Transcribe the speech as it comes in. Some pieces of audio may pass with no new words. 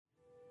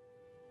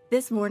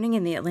This morning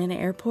in the Atlanta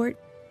airport,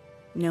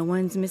 no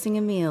one's missing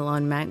a meal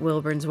on Mac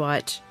Wilburn's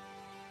watch.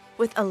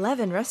 With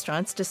 11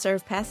 restaurants to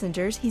serve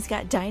passengers, he's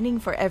got dining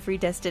for every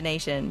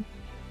destination.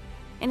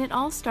 And it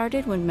all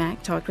started when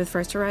Mac talked with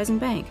First Horizon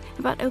Bank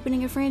about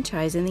opening a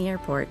franchise in the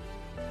airport.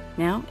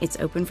 Now it's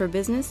open for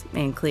business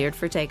and cleared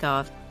for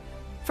takeoff.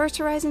 First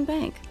Horizon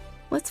Bank.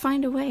 Let's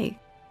find a way.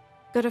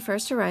 Go to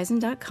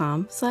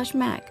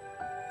firsthorizon.com/Mac.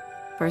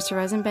 First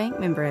Horizon Bank,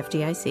 member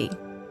FDIC.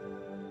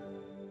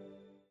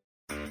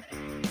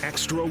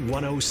 Extra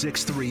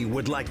 1063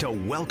 would like to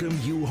welcome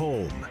you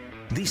home.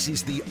 This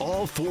is the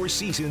All Four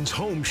Seasons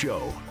Home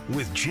Show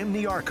with Jim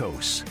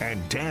Niarchos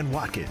and Dan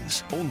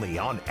Watkins, only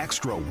on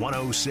Extra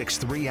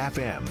 1063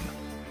 FM.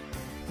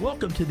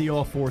 Welcome to the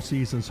All Four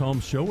Seasons Home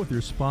Show with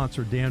your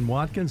sponsor, Dan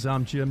Watkins.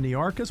 I'm Jim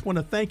Niarchos. Want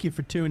to thank you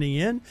for tuning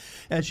in.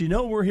 As you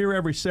know, we're here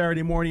every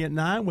Saturday morning at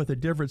 9 with a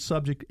different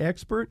subject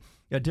expert,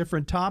 a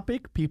different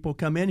topic. People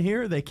come in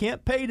here. They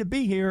can't pay to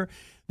be here.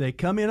 They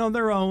come in on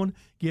their own,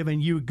 giving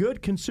you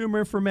good consumer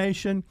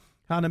information,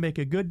 how to make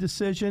a good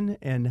decision,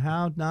 and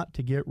how not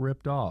to get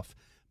ripped off.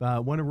 I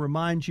want to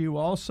remind you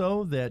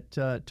also that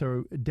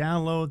to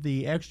download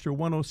the Extra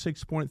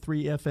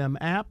 106.3 FM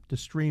app to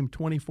stream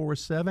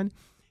 24/7,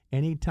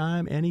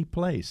 anytime, any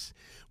place.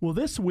 Well,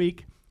 this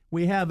week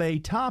we have a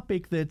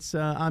topic that's,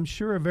 I'm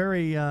sure,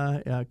 very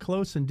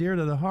close and dear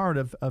to the heart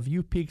of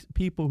you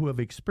people who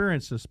have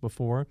experienced this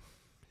before.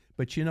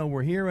 But, you know,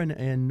 we're here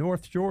in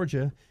North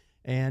Georgia,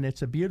 and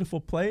it's a beautiful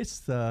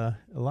place, a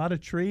lot of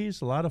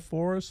trees, a lot of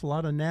forests, a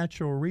lot of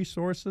natural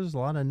resources, a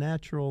lot of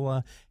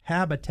natural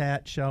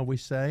habitat, shall we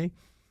say.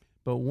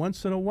 But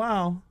once in a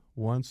while,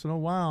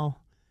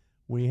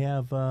 we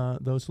have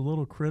those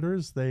little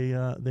critters.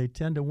 They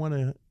tend to want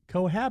to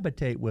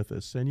cohabitate with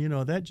us, and, you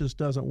know, that just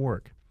doesn't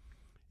work.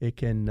 It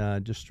can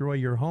destroy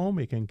your home.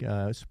 It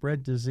can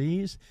spread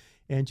disease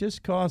and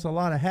just cause a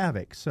lot of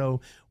havoc. So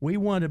we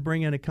want to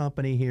bring in a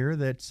company here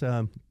that's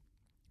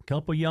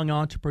couple young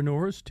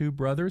entrepreneurs, two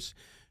brothers,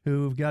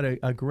 who've got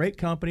a great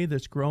company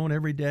that's growing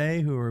every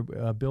day, who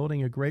are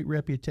building a great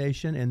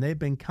reputation, and they've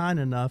been kind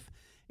enough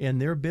in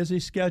their busy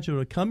schedule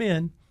to come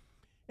in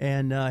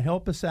and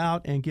help us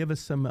out and give us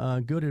some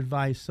good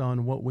advice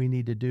on what we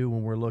need to do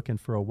when we're looking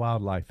for a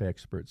wildlife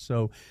expert.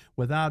 So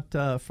without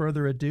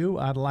further ado,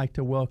 I'd like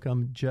to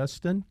welcome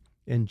Justin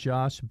and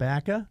Josh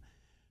Bacca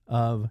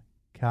of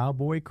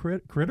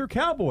Critter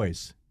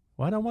Cowboys.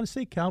 Well, I don't want to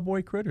say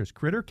Cowboy Critters.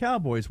 Critter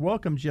Cowboys.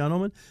 Welcome,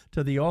 gentlemen,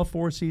 to the All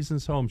Four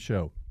Seasons Home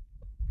Show.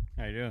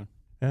 How you doing?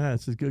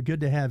 It's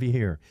good to have you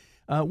here.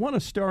 I want to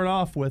start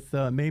off with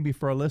maybe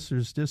for our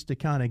listeners just to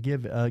kind of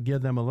give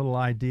them a little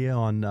idea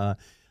on a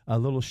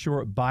little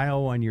short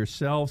bio on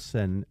yourselves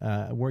and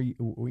where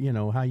you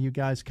know how you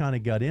guys kind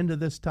of got into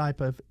this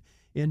type of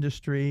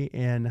industry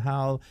and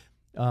how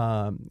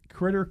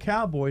Critter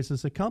Cowboys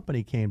as a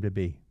company came to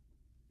be.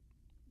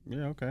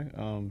 Yeah. Okay.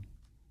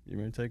 You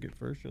want to take it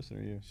first, Justin,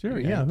 or you? Sure,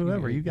 yeah,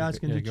 whoever. You guys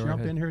can just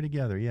jump in here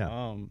together,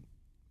 yeah.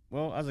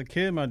 Well, as a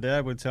kid, my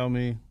dad would tell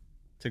me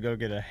to go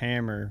get a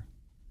hammer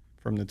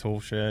from the tool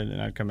shed, and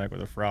I'd come back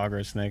with a frog or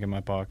a snake in my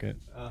pocket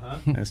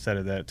instead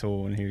of that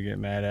tool, and he would get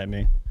mad at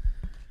me.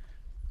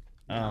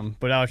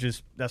 But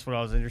that's what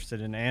I was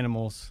interested in,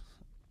 animals,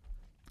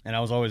 and I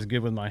was always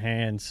good with my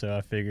hands, so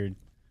I figured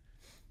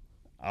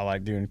I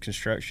like doing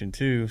construction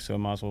too, so I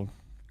might as well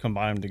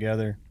combine them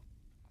together.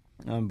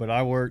 But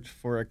I worked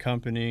for a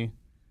company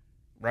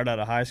right out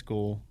of high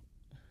school,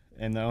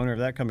 and the owner of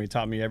that company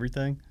taught me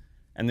everything,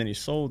 and then he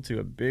sold to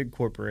a big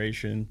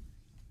corporation,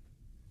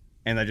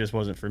 and that just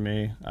wasn't for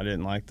me. I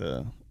didn't like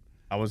I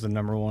was the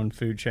number one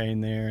food chain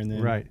there, and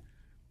then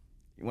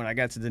when I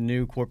got to the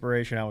new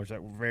corporation, I was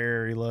like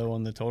very low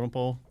on the totem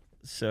pole,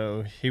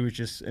 so he was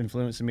just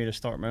influencing me to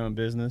start my own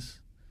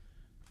business,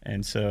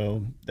 and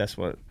so that's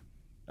what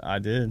I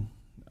did.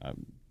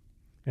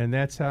 And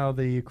that's how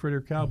the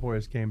Critter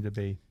Cowboys came to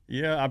be.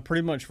 Yeah, I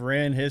pretty much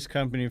ran his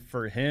company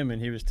for him, and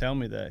he was telling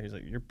me that. He's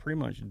like, you're pretty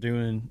much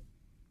doing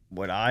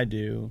what I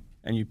do,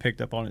 and you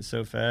picked up on it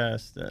so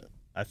fast that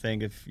I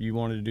think if you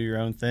wanted to do your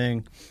own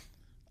thing,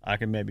 I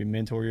can maybe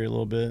mentor you a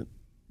little bit,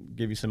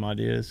 give you some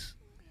ideas,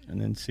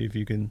 and then see if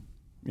you can,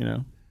 you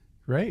know.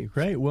 Great.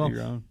 Well, do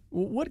your own.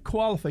 What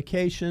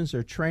qualifications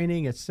or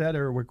training, et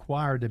cetera, are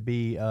required to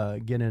be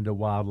get into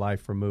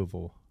wildlife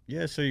removal?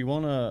 Yeah, so you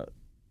want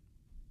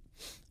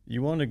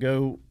to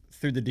go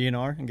through the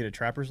DNR and get a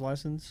trapper's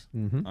license.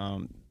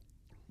 Mm-hmm.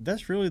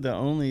 That's really the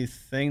only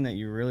thing that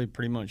you really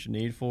pretty much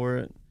need for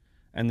it.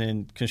 And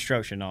then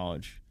construction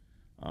knowledge,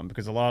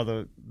 because a lot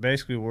of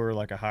basically we're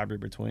like a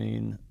hybrid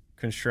between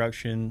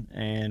construction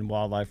and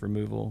wildlife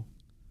removal,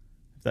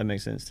 if that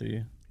makes sense to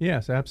you.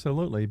 Yes,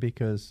 absolutely,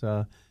 because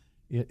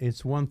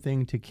it's one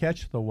thing to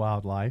catch the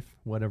wildlife,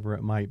 whatever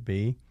it might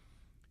be,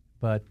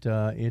 but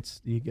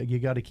you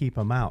got to keep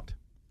them out.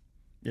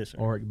 Yes, sir.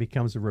 Or it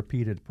becomes a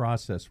repeated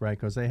process, right?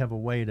 Because they have a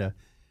way to.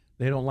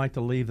 They don't like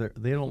to leave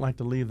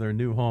their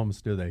new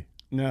homes, do they?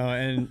 No,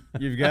 and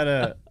you've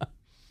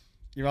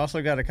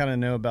also got to kind of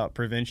know about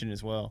prevention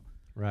as well.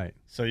 Right.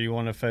 So you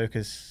want to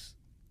focus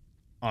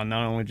on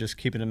not only just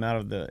keeping them out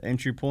of the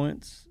entry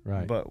points,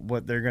 right, but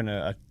what they're going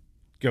to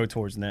go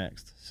towards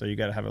next. So you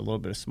got to have a little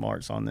bit of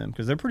smarts on them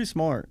because they're pretty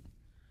smart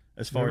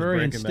as far they're as very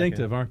breaking back in.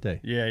 instinctive, aren't they?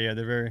 Yeah,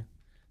 they're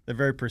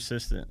very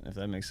persistent, if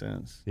that makes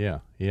sense. Yeah.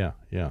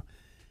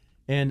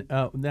 And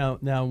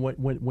now,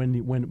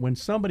 when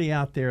somebody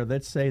out there,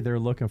 let's say they're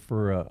looking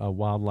for a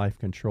wildlife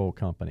control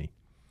company,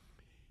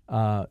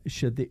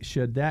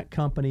 should that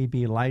company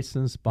be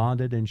licensed,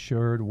 bonded,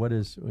 insured? What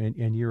is,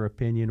 in your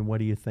opinion, what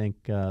do you think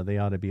they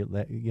ought to be?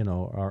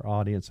 Our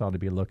audience ought to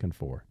be looking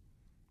for.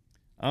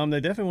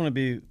 They definitely want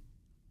to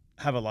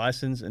have a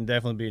license and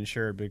definitely be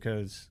insured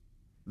because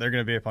they're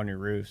going to be up on your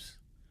roofs.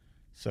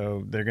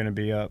 So they're going to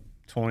be up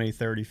 20,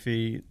 30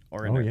 feet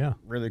or in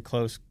really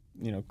close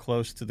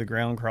to the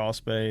ground crawl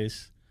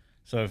space.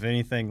 So if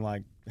anything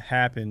like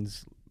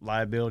happens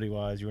liability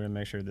wise, you want to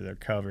make sure that they're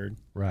covered.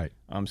 Right.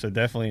 So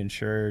definitely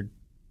insured.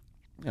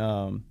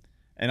 And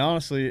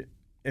honestly,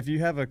 if you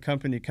have a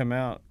company come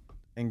out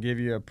and give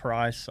you a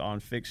price on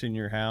fixing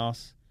your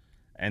house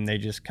and they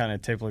just kind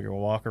of typically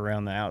walk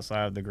around the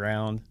outside of the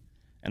ground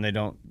and they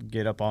don't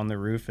get up on the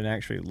roof and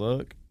actually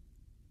look,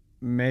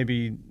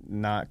 maybe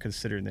not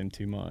consider them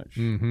too much.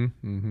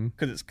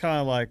 Because it's kind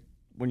of like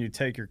when you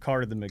take your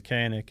car to the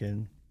mechanic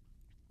and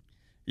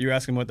you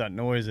ask him what that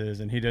noise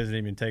is and he doesn't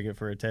even take it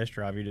for a test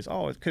drive. He just,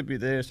 it could be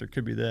this or it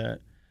could be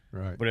that.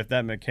 Right. But if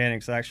that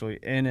mechanic's actually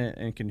in it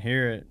and can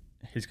hear it,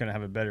 he's going to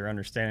have a better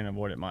understanding of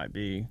what it might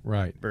be.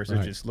 Right.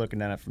 Versus just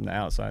looking at it from the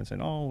outside and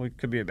saying, it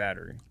could be a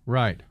battery.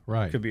 Right.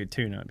 It could be a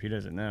tune-up. He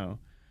doesn't know.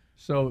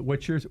 So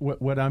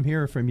what I'm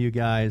hearing from you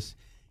guys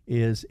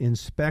is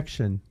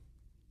inspection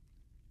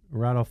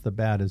right off the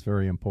bat is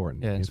very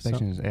important. Yeah,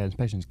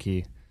 inspection's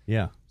key.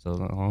 Yeah. So as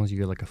long as you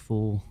get like a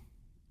full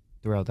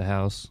throughout the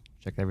house,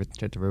 check the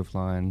roof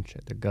line,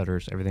 check the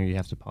gutters, everything you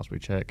have to possibly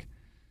check,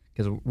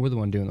 because we're the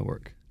one doing the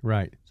work.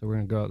 Right. So we're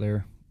gonna go out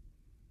there,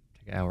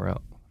 take an hour out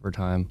of our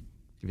time,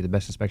 give you the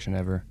best inspection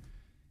ever,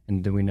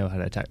 and then we know how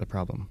to attack the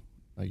problem.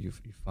 Like you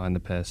find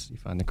the pest, you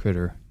find the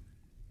critter,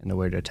 and the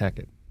way to attack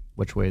it.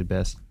 Which way is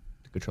best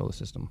to control the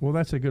system? Well,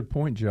 that's a good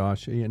point,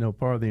 Josh.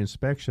 Part of the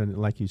inspection,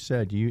 like you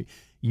said, you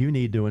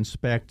need to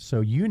inspect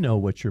so you know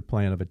what your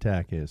plan of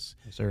attack is.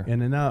 Yes, sir.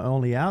 And then not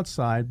only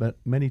outside, but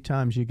many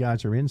times you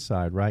guys are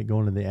inside, right?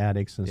 Going to the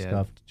attics and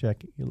stuff to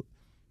check.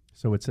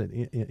 So it's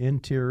an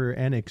interior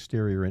and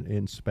exterior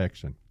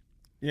inspection.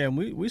 Yeah,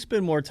 we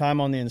spend more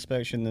time on the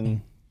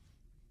inspection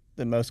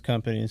than most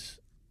companies.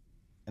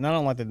 And I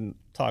don't like to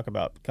talk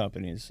about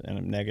companies in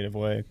a negative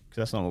way because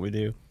that's not what we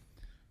do.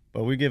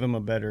 But we give them a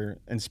better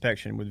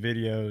inspection with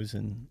videos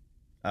and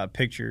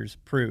pictures,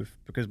 proof,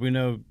 because we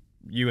know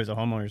you as a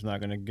homeowner is not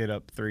going to get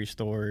up 3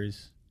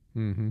 stories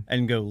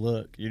and go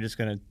look. You're just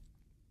going to,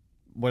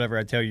 whatever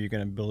I tell you, you're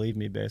going to believe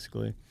me,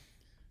 basically.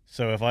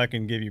 So if I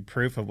can give you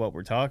proof of what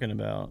we're talking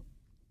about,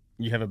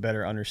 you have a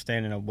better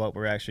understanding of what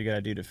we're actually going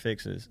to do to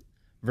fix this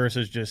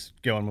versus just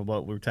going with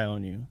what we're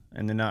telling you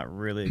and then not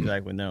really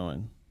exactly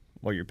knowing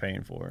what you're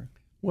paying for.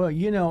 Well,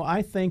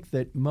 I think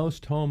that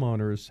most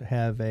homeowners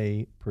have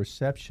a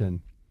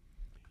perception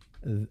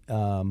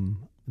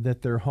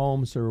that their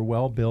homes are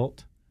well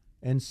built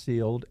and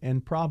sealed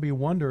and probably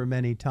wonder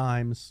many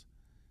times,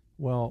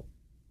 well,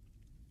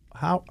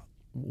 how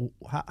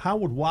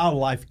would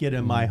wildlife get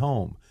in my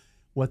home?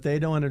 What they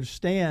don't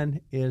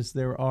understand is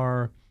there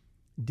are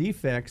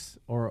defects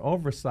or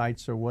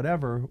oversights or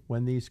whatever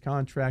when these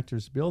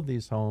contractors build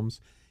these homes,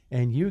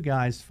 and you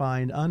guys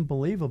find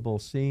unbelievable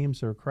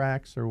seams or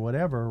cracks or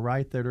whatever,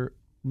 right, that are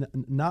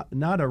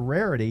not a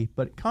rarity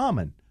but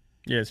common.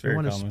 Yeah, it's very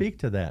common. I want to speak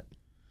to that.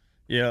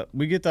 Yeah,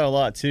 we get that a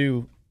lot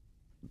too.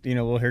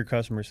 We'll hear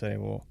customers say,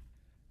 well,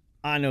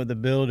 I know the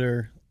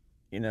builder,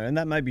 and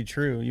that might be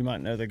true. You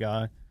might know the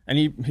guy, and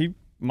he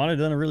might have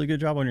done a really good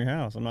job on your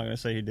house. I'm not going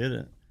to say he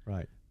didn't.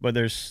 Right. But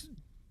there's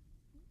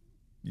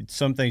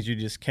some things you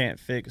just can't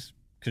fix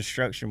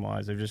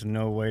construction-wise. There's just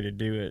no way to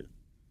do it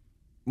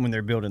when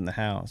they're building the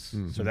house.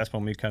 So that's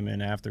when we come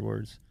in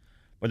afterwards.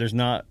 But there's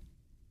not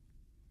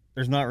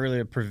really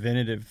a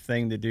preventative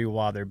thing to do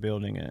while they're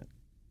building it,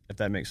 if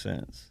that makes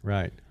sense.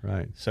 Right.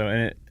 So,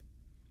 and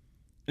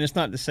it's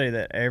not to say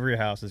that every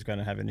house is going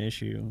to have an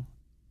issue,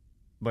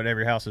 but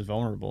every house is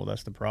vulnerable.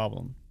 That's the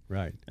problem.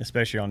 Right.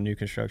 Especially on new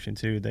construction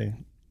too.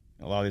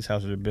 A lot of these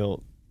houses are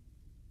built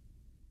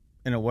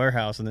in a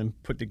warehouse and then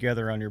put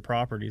together on your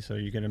property, so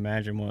you can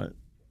imagine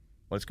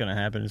what's going to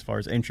happen as far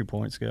as entry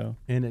points go.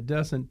 And it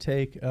doesn't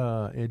take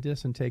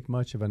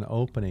much of an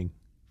opening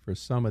for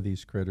some of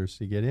these critters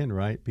to get in,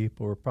 right?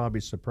 People are probably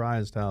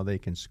surprised how they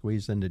can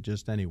squeeze into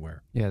just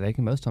anywhere. Yeah, they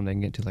can. Most of the time they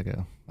can get to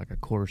like a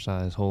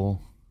quarter-size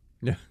hole.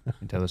 Yeah.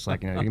 Until it's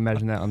like, you can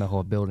imagine that on the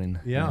whole building.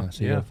 Yeah.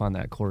 So you got to find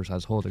that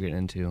quarter-size hole to get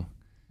into.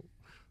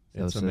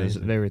 So it's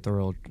amazing. It's very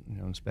thorough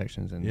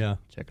inspections and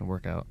check and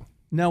work out.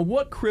 Now,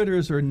 what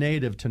critters are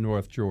native to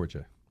North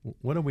Georgia?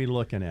 What are we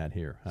looking at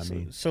here?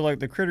 So like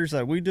the critters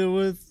that we deal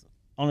with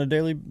on a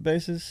daily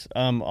basis,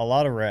 a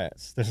lot of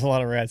rats. There's a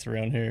lot of rats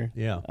around here.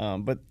 Yeah.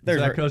 But is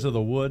that because of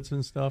the woods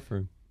and stuff?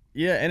 Or?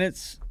 Yeah, and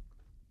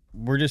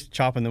we're just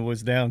chopping the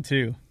woods down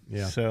too.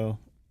 Yeah. So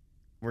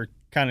we're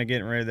kind of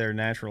getting rid of their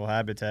natural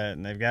habitat,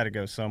 and they've got to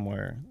go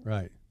somewhere.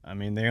 Right. I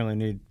mean, they only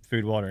need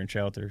food, water, and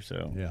shelter.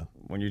 So Yeah.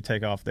 when you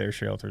take off their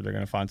shelter, they're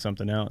going to find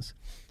something else.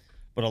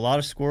 But a lot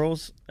of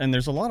squirrels, and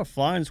there's a lot of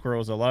flying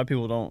squirrels a lot of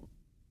people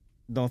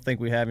don't think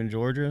we have in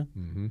Georgia.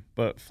 Mm-hmm.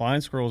 But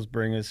flying squirrels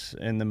bring us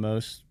in the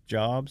most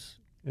jobs.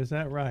 Is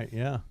that right?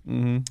 Yeah.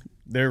 Mm-hmm.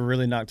 They're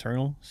really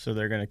nocturnal, so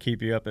they're going to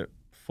keep you up at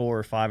 4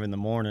 or 5 in the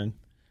morning.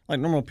 Like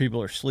normal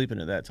people are sleeping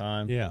at that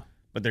time. Yeah.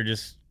 But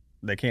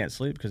they can't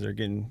sleep because they're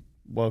getting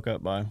woke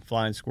up by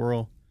flying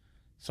squirrel.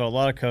 So a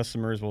lot of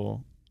customers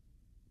will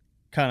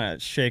kind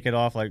of shake it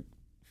off like,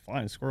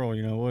 flying squirrel,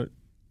 you know what?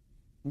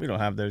 We don't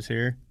have those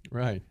here.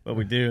 Right. But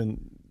we do,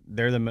 and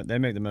they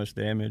make the most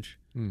damage.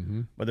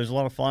 Mm-hmm. But there's a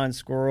lot of flying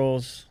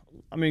squirrels.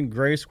 I mean,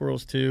 gray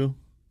squirrels too.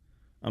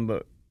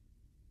 But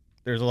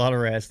there's a lot of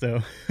rats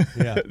though.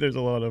 Yeah. There's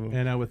a lot of them.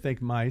 And I would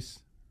think mice,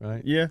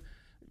 right? Yeah.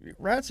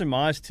 Rats and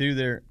mice too,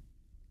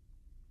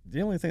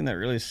 the only thing that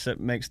really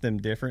makes them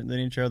different than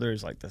each other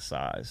is like the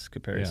size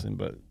comparison.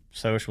 But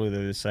socially,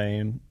 they're the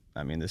same.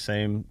 I mean, the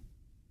same.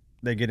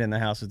 They get in the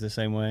houses the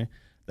same way.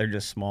 They're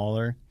just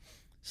smaller.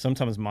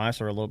 Sometimes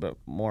mice are a little bit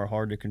more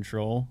hard to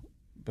control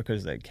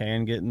because they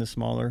can get in the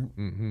smaller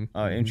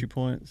entry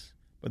points.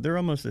 But they're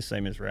almost the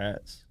same as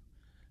rats.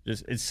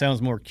 Just it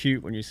sounds more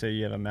cute when you say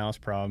you have a mouse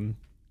problem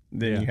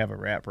than you have a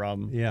rat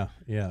problem. Yeah.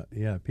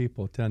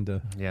 People tend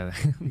to Yeah.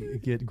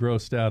 get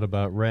grossed out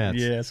about rats.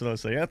 Yeah, so they'll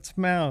say, that's a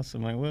mouse.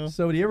 I'm like, well.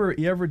 So do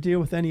you ever deal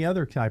with any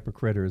other type of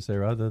critters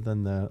there other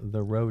than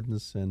the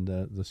rodents and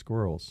the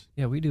squirrels?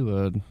 Yeah, we do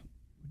a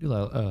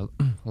lot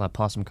of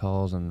possum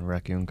calls and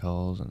raccoon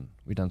calls, and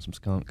we've done some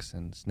skunks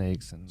and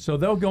snakes. And So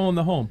they'll go in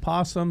the home,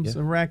 possums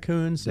and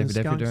raccoons they've and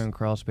definitely skunks? during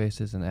crawl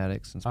spaces and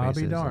attics and spaces.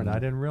 I'll be darned. and- I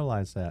didn't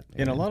realize that.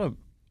 And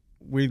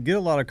we get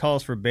a lot of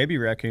calls for baby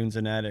raccoons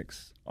in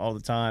attics all the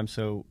time.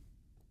 So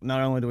not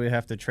only do we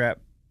have to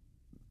trap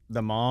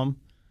the mom,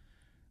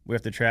 we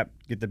have to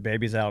get the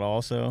babies out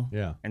also.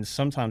 Yeah. And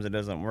sometimes it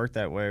doesn't work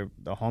that way.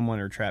 The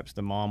homeowner traps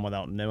the mom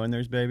without knowing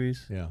there's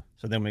babies. Yeah.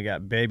 So then we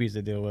got babies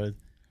to deal with.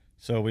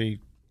 So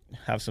we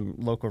have some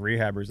local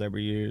rehabbers that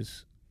we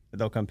use.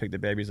 They'll come pick the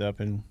babies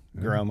up and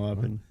grow them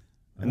up. And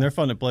they're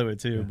fun to play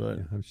with too. But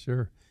Yeah, I'm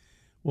sure.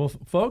 Well,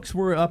 folks,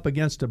 we're up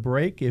against a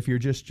break. If you're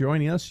just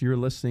joining us, you're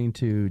listening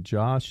to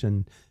Josh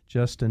and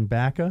Justin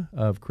Bacca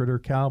of Critter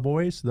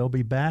Cowboys. They'll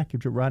be back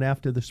right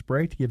after this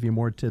break to give you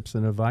more tips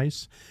and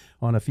advice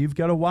on if you've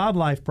got a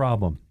wildlife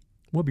problem.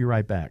 We'll be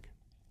right back.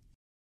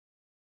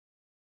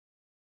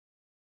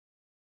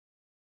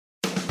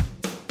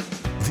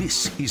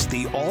 This is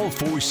the All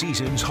Four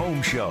Seasons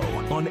Home Show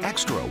on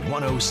Extra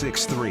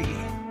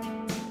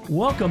 106.3.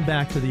 Welcome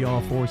back to the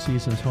All Four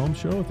Seasons Home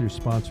Show with your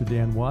sponsor,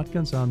 Dan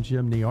Watkins. I'm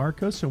Jim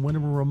Niarchos, and I want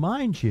to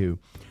remind you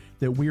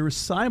that we are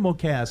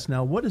simulcast.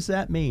 Now, what does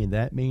that mean?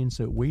 That means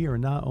that we are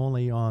not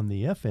only on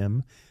the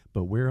FM,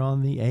 but we're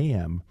on the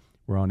AM.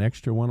 We're on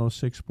Extra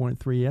 106.3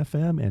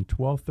 FM and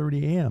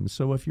 1230 AM.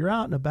 So if you're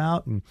out and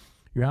about and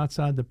you're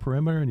outside the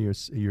perimeter and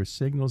your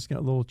signal's got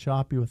a little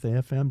choppy with the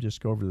FM, just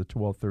go over to the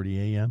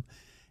 1230 AM,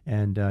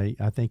 and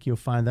I think you'll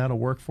find that'll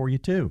work for you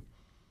too.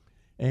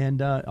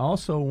 And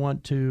also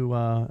want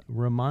to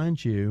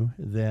remind you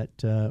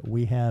that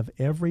we have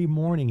every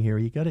morning here.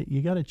 You got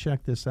to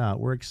check this out.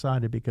 We're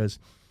excited because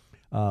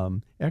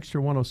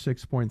Extra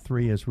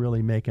 106.3 is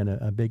really making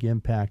a big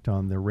impact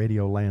on the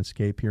radio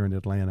landscape here in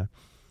Atlanta.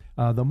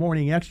 The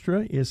Morning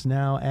Extra is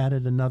now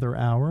added another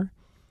hour.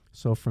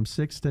 So from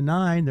 6 to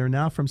 9, they're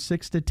now from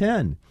 6 to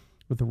 10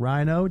 with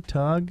Rhino,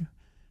 Tug,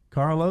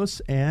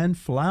 Carlos, and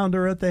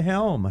Flounder at the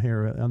helm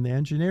here on the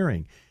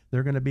engineering.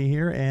 They're going to be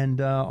here.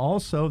 And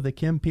also the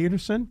Kim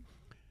Peterson.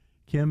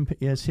 Kim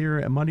is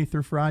here Monday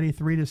through Friday,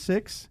 3 to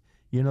 6.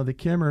 You know, the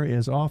Kimmer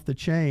is off the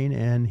chain,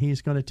 and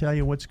he's going to tell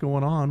you what's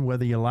going on,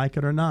 whether you like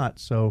it or not.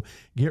 So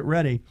get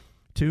ready.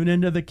 Tune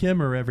into the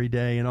Kimmer every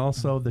day. And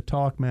also the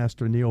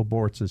Talkmaster, Neil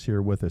Bortz, is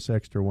here with us,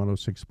 Extra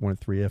 106.3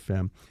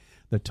 FM.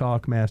 The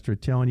Talkmaster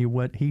telling you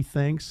what he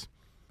thinks.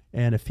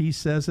 And if he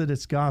says it,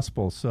 it's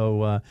gospel.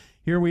 So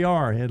here we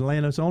are,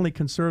 Atlanta's only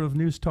conservative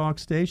news talk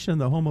station,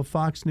 the home of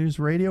Fox News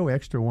Radio,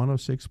 Extra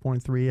 106.3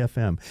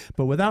 FM.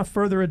 But without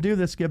further ado,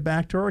 let's get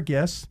back to our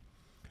guests.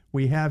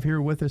 We have here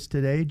with us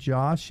today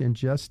Josh and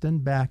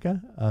Justin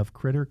Bacca of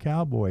Critter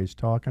Cowboys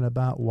talking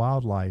about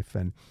wildlife.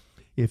 And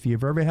if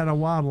you've ever had a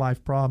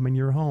wildlife problem in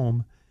your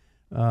home,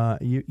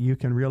 you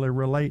can really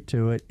relate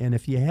to it. And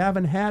if you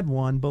haven't had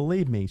one,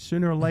 believe me,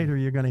 sooner or later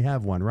you're going to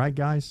have one. Right,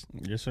 guys?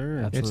 Yes, sir.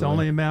 Absolutely. It's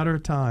only a matter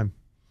of time.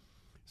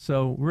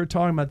 So we're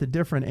talking about the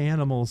different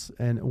animals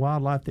and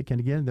wildlife that can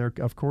get in there.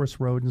 Of course,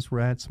 rodents,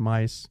 rats,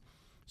 mice,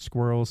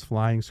 squirrels,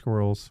 flying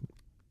squirrels.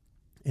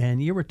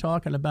 And you were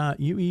talking about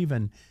you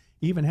even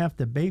have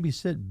to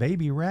babysit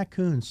baby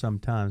raccoons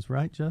sometimes,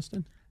 right,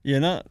 Justin?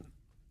 Yeah,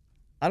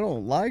 I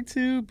don't like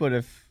to, but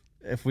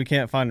if we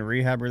can't find a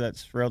rehabber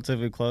that's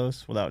relatively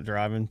close without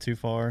driving too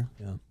far,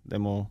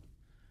 then we'll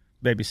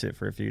babysit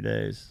for a few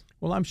days.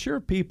 Well, I'm sure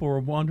people are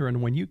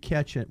wondering when you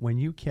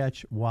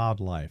catch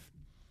wildlife,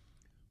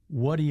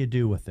 what do you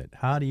do with it?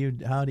 How do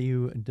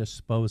you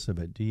dispose of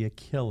it? Do you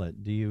kill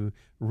it? Do you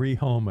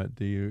rehome it?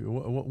 Do you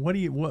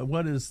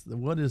what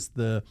is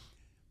the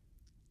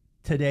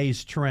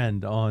today's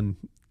trend on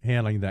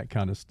handling that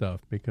kind of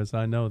stuff? Because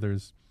I know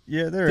there's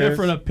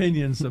different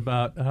opinions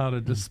about how to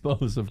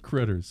dispose of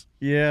critters.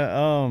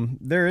 Yeah,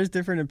 there is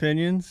different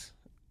opinions,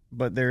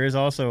 but there is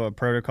also a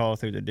protocol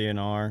through the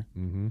DNR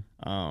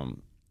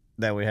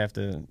that we have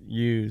to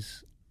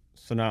use.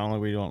 So not only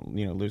we don't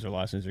lose our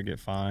license or get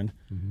fined,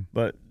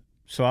 but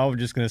so I was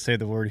just going to say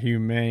the word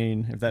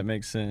humane, if that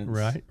makes sense.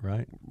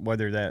 Right.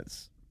 Whether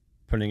that's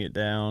putting it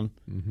down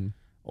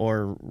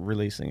or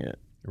releasing it.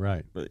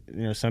 Right. But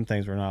some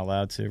things we're not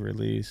allowed to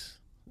release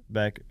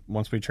back.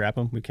 Once we trap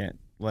them, we can't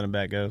let them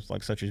back go.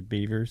 Like such as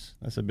beavers,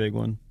 that's a big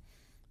one.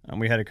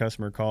 We had a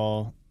customer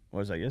call. What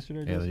was that,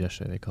 yesterday? Yeah,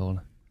 yesterday they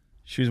called.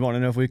 She was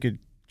wanting to know if we could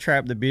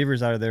trap the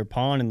beavers out of their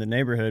pond in the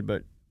neighborhood,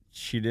 but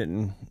she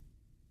didn't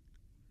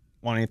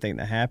want anything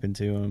to happen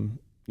to them,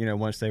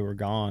 once they were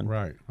gone.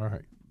 Right.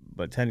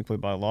 But technically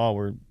by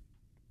law,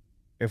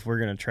 if we're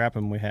going to trap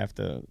them, we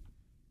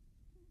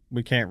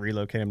can't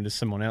relocate them to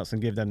someone else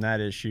and give them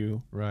that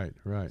issue. Right.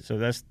 So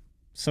that's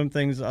some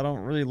things I don't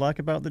really like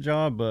about the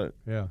job, but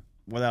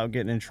without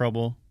getting in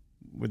trouble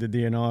with the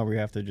DNR, we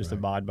have to just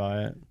abide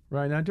by it.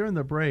 Right. Now, during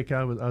the break,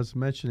 I was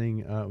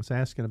mentioning, I was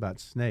asking about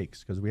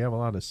snakes, because we have a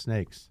lot of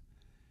snakes.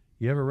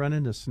 You ever run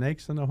into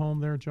snakes in the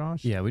home there,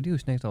 Josh? Yeah, we do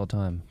snakes all the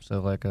time.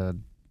 So like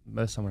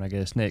most time when I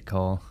get a snake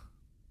call,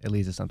 it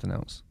leads to something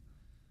else.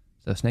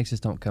 So snakes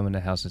just don't come into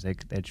houses. They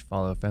just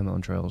follow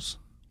pheromone trails,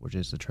 which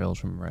is the trails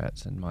from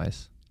rats and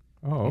mice.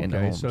 Oh,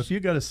 okay. So if you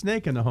got a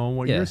snake in the home,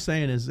 what you're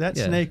saying is that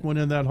snake went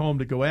in that home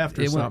to go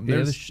after something. It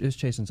was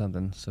chasing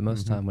something. So most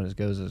of the time when it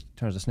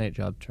turns a snake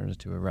job, turns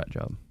to a rat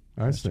job.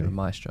 Turns to a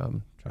mice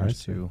job.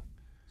 Turns to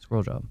a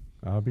squirrel job.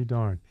 I'll be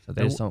darned. So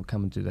they just don't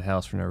come into the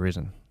house for no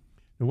reason.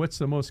 And what's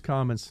the most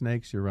common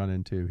snakes you run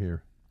into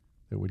here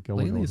that would go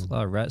Lately it's a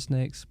lot of rat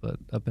snakes, but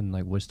up in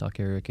like Woodstock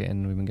area,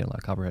 Canton, we've been getting a lot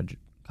of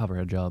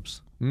copperhead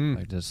jobs.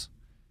 Like this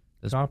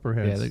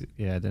copperheads.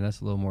 Then that's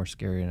a little more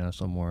scary and that's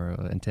a little more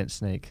intense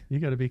snake. You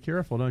got to be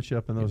careful, don't you,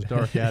 up in those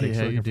dark attics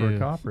looking for a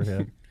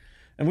copperhead.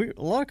 And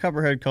a lot of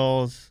copperhead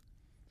calls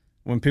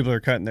when people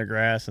are cutting their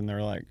grass and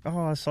they're like,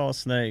 "Oh, I saw a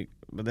snake,"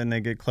 but then they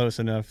get close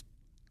enough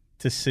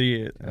to see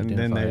it, and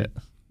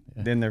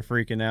then they're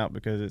freaking out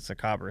because it's a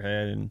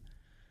copperhead and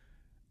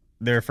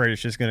they're afraid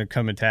it's just going to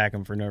come attack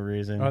them for no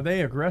reason. Are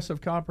they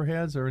aggressive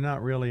copperheads, or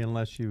not really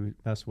unless you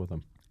mess with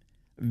them?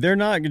 They're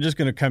not just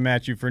going to come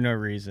at you for no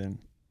reason.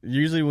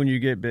 Usually when you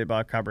get bit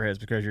by copperheads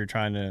because you're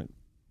trying to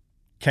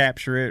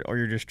capture it or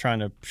you're just trying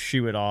to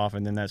shoo it off,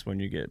 and then that's when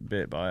you get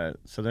bit by it.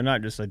 So they're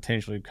not just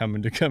intentionally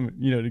coming to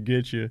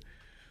get you.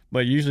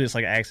 But usually it's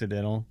like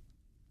accidental,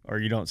 or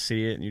you don't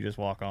see it and you just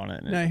walk on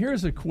it. Now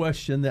here's a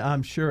question that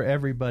I'm sure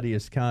everybody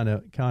is kind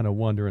of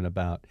wondering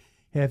about.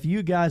 Have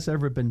you guys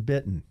ever been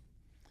bitten?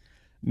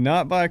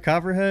 Not by a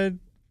copperhead,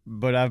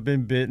 but I've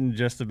been bitten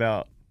just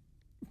about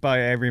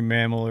by every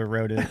mammal or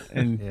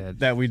rodent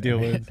that we deal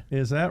with.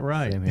 Is that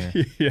right? Same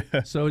here.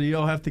 Yeah. So do you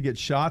all have to get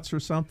shots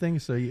or something?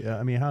 So,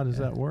 how does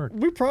that work?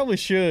 We probably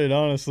should,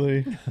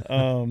 honestly.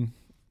 And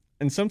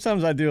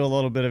sometimes I do a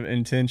little bit of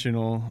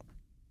intentional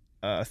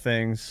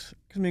things.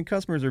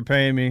 Customers are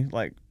paying me.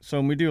 So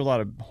when we do a lot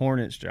of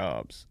hornets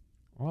jobs.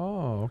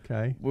 Oh,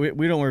 okay.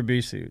 We don't wear bee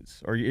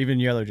suits or even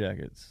yellow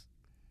jackets.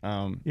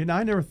 I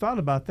never thought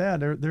about that.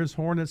 There's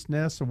hornets'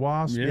 nests,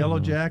 wasps, yellow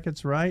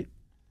jackets, right?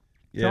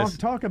 Yes.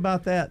 Talk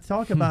about that.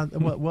 Talk about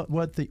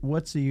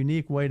what's the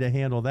unique way to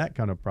handle that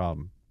kind of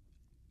problem.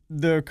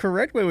 The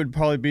correct way would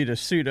probably be to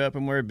suit up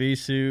and wear a bee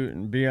suit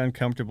and be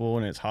uncomfortable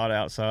and it's hot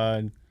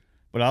outside.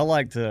 But I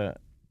like to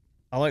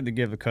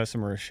give the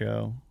customer a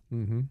show.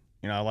 Mm-hmm.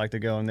 I like to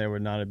go in there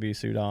with not a bee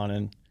suit on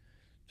and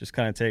just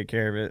kind of take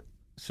care of it.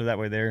 So that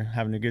way they're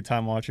having a good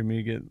time watching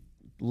me get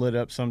lit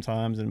up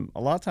sometimes. And a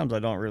lot of times I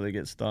don't really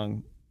get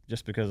stung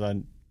just because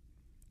I'm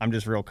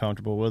just real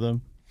comfortable with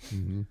them.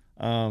 Mm-hmm.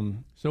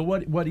 So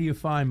what do you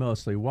find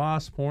mostly?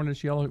 Wasp,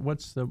 hornets, yellow?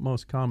 What's the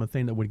most common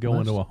thing that would go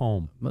into a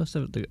home? Most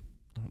of it,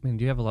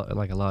 you have a lot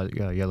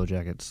of yellow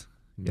jackets.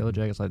 Mm-hmm. Yellow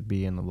jackets like to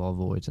be in the wall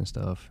voids and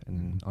stuff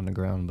and on the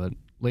ground. But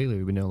lately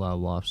we've been doing a lot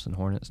of wasps and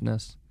hornets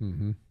nests,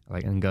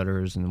 like in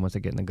gutters. And once they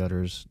get in the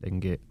gutters, they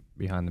can get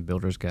behind the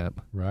builder's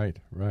gap. Right.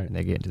 And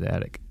they get into the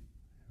attic.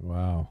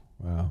 Wow.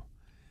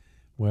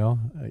 Well,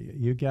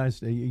 you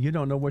guys, you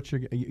don't know what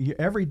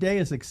every day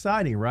is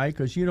exciting, right?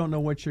 Because you don't know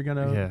what you're going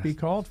to be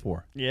called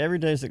for. Yeah, every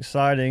day is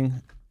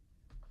exciting.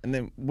 And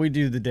then we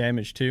do the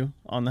damage, too,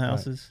 on the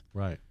houses.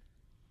 Right.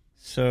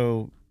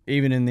 So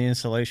even in the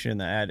insulation in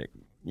the attic,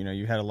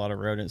 you had a lot of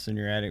rodents in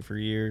your attic for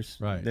years.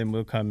 Right. Then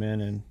we'll come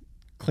in and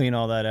clean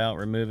all that out,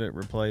 remove it,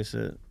 replace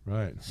it.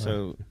 Right.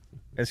 So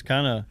it's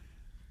kind of,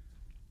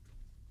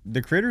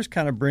 the critters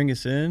kind of bring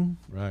us in.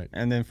 Right.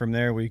 And then from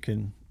there we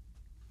can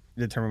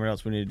determine what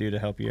else we need to do to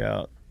help you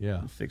out.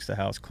 Yeah. Fix the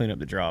house, clean up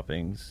the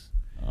droppings,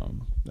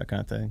 that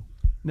kind of thing.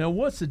 Now,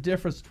 what's the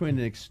difference between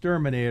an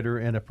exterminator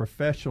and a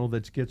professional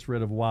that gets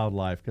rid of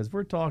wildlife? Because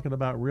we're talking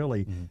about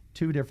really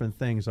two different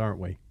things, aren't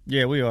we?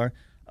 Yeah, we are.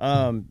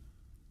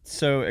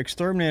 So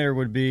exterminator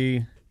would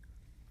be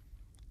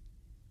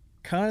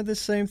kind of the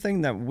same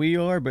thing that we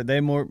are, but they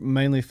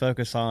mainly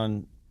focus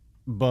on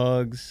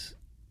bugs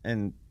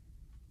and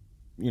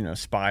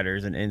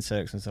spiders and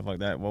insects and stuff like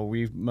that. Well,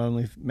 we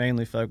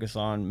mainly focus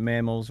on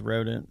mammals,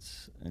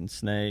 rodents, and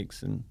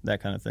snakes and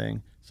that kind of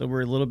thing. So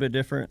we're a little bit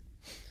different,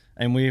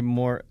 and we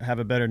have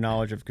a better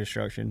knowledge of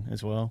construction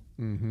as well.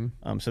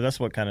 Mm-hmm. So that's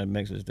what kind of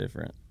makes us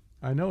different.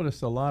 I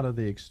noticed a lot of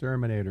the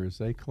exterminators,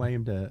 they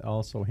claim to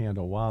also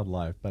handle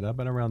wildlife, but I've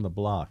been around the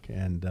block,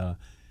 and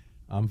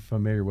I'm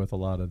familiar with a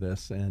lot of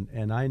this,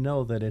 and I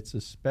know that it's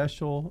a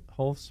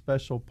whole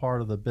special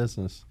part of the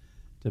business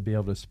to be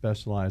able to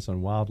specialize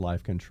on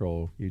wildlife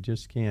control. You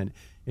just can't.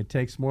 It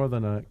takes more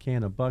than a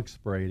can of bug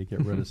spray to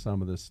get rid of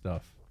some of this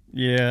stuff.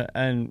 Yeah,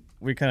 and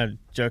we kind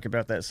of joke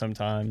about that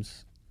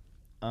sometimes,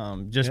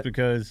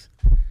 because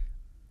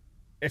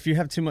if you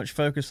have too much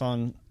focus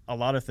on a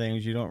lot of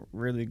things, you don't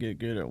really get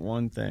good at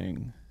one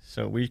thing.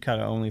 So we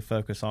kind of only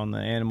focus on the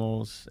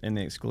animals and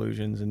the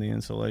exclusions and the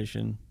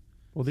insulation.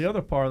 Well, the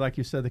other part, like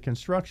you said, the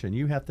construction,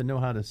 you have to know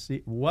how to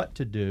see what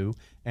to do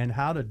and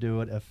how to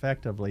do it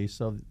effectively,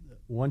 so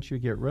once you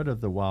get rid of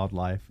the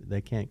wildlife,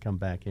 they can't come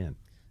back in.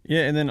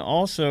 Yeah, and then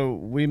also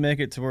we make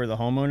it to where the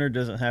homeowner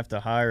doesn't have to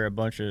hire a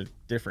bunch of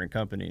different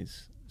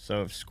companies.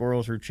 So if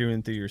squirrels are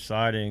chewing through your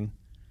siding,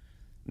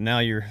 now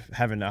you're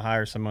having to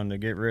hire someone to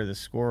get rid of the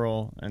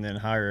squirrel and then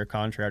hire a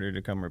contractor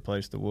to come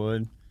replace the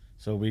wood.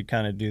 So we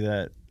kind of do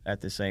that at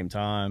the same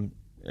time.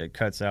 It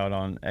cuts out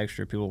on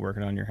extra people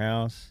working on your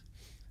house,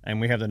 and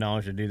we have the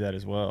knowledge to do that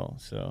as well.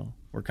 So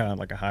we're kind of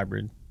like a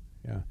hybrid.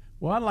 Yeah.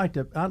 Well,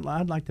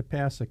 I'd like to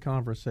pass the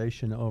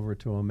conversation over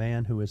to a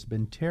man who has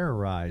been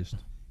terrorized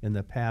in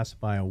the past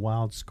by a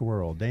wild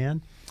squirrel.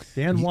 Dan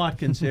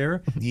Watkins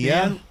here.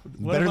 Yeah, Dan,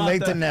 better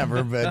late than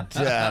never. But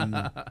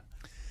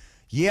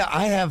yeah,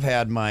 I have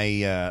had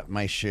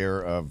my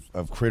share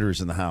of critters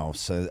in the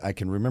house. I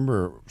can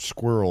remember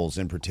squirrels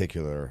in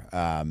particular.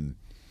 I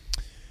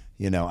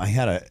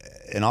had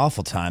an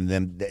awful time.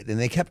 And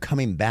they kept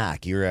coming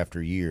back year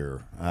after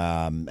year.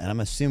 And I'm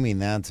assuming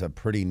that's a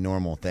pretty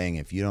normal thing.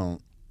 If you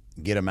don't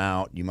get them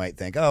out, you might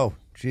think, oh,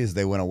 geez,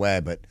 they went away.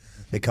 But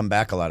they come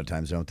back a lot of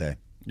times, don't they?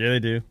 Yeah, they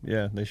do.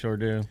 Yeah, they sure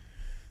do.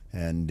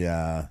 And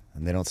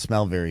they don't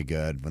smell very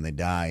good when they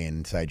die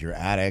inside your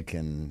attic,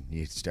 and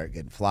you start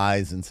getting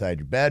flies inside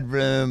your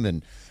bedroom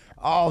and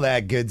all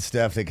that good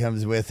stuff that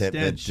comes with it.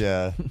 Stench.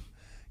 But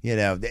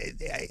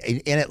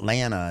in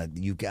Atlanta,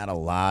 you've got a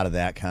lot of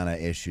that kind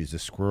of issues. The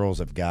squirrels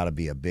have got to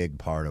be a big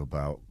part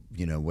about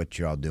what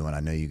you're all doing. I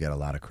know you got a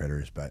lot of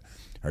critters, but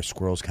are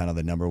squirrels kind of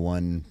the number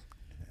one?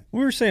 We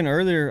were saying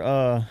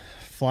earlier,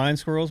 flying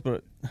squirrels,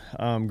 but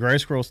gray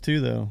squirrels too,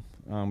 though.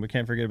 We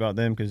can't forget about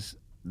them because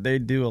they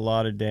do a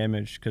lot of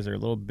damage because they're a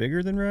little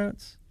bigger than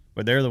rats,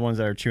 but they're the ones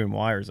that are chewing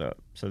wires up.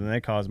 So then they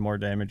cause more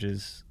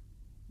damages.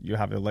 You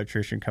have an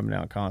electrician coming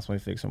out constantly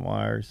fixing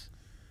wires.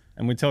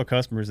 And we tell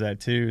customers that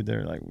too.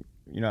 They're like,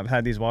 I've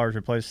had these wires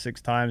replaced 6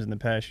 times in the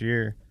past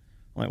year.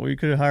 I'm like, well, you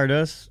could have hired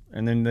us,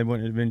 and then they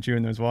wouldn't have been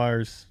chewing those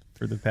wires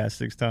for the past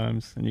 6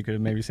 times, and you could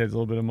have maybe saved a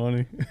little bit of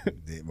money.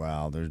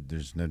 Well,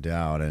 there's no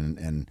doubt,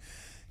 and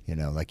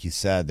like you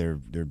said, they're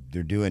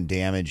doing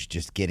damage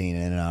just getting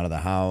in and out of the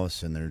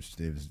house, and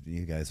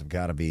you guys have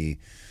got to be,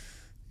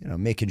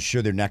 making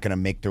sure they're not going to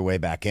make their way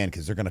back in,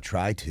 because they're going to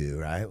try to,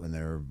 right? When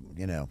they're,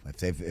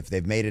 if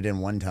they've made it in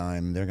one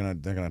time, they're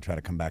gonna try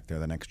to come back there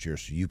the next year.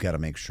 So you got to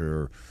make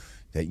sure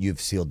that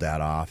you've sealed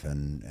that off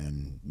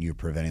and you're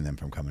preventing them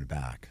from coming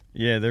back.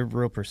 Yeah, they're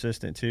real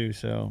persistent too.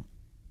 So,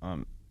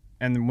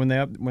 and when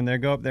they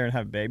go up there and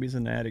have babies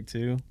in the attic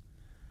too,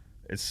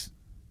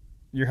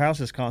 your house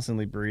is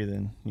constantly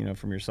breathing,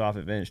 from your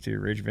soffit vents to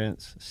your ridge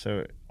vents.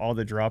 So all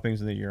the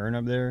droppings in the urine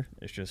up there,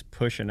 it's just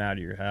pushing out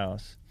of your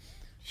house.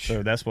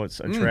 So that's what's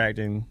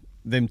attracting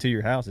them to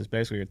your house. It's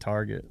basically a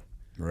target.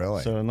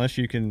 Really? So unless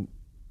you can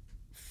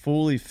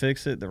fully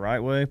fix it the right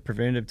way,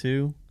 preventative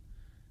too,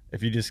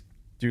 if you just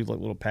do like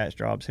little patch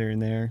jobs here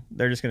and there,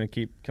 they're just going to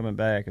keep coming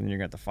back, and then you're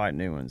going to have to fight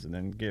new ones and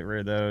then get rid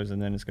of those,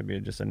 and then it's going to be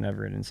just a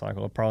never-ending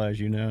cycle, probably, as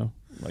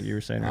like you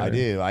were saying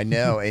earlier. I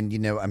know. And,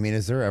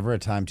 is there ever a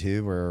time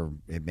too where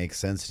it makes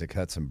sense to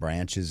cut some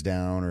branches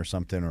down or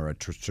something, or a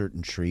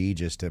certain tree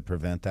just to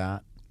prevent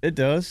that? It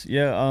does,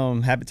 yeah.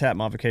 Habitat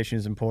modification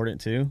is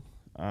important too.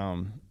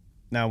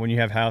 Now, when you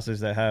have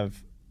houses that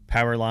have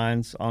power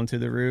lines onto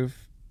the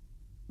roof,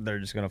 they're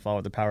just going to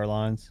follow the power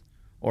lines.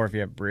 Or if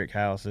you have brick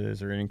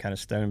houses or any kind of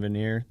stone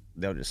veneer,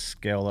 they'll just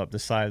scale up the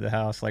side of the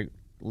house like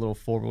little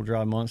 4-wheel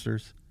drive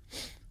monsters.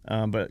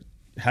 But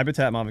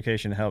habitat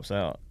modification helps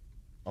out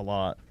a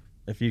lot.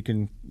 If you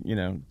can,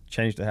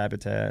 change the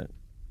habitat,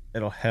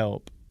 it'll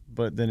help.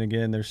 But then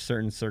again, there's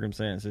certain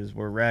circumstances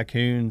where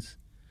raccoons,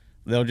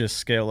 they'll just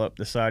scale up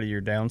the side of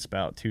your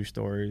downspout 2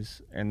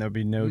 stories, and there'll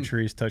be no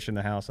trees touching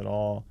the house at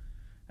all.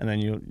 And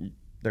then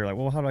they're like,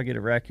 well, how do I get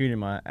a raccoon in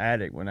my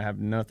attic when I have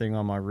nothing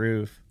on my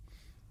roof?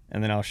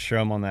 And then I'll show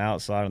them on the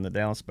outside on the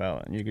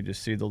downspout, and you could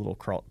just see the little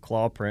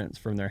claw prints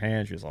from their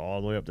hands just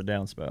all the way up the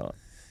downspout.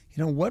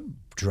 What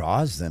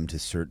draws them to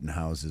certain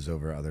houses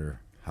over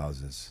other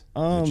houses?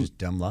 Is it just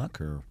dumb luck,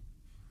 or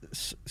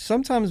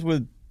sometimes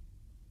when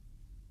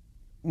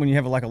you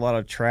have like a lot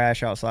of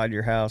trash outside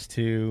your house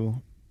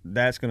too,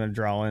 that's going to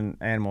draw in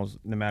animals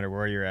no matter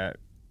where you're at,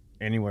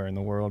 anywhere in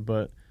the world.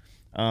 But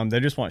they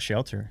just want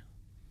shelter,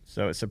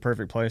 so it's a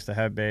perfect place to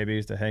have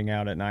babies, to hang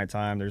out at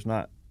nighttime. There's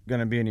not going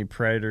to be any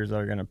predators that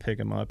are going to pick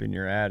them up in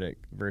your attic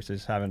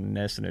versus having a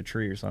nest in a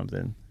tree or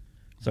something.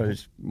 So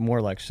it's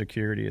more like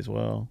security as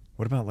well.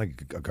 what about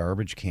like a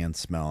garbage can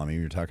smell? I mean,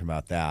 you were talking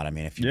about that. I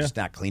mean, if you're just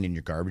not cleaning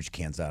your garbage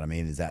cans out, I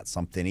mean, is that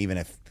something, even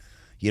if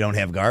you don't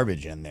have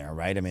garbage in there,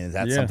 right? I mean, is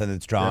that something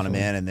that's drawing them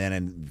in, and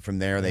then from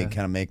there they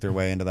kind of make their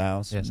way into the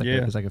house? Yeah,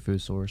 it's like a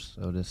food source.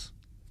 So they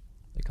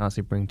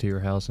constantly bring to your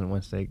house, and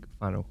once they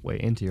find a way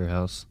into your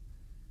house,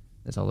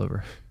 it's all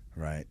over.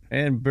 Right.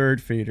 And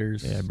bird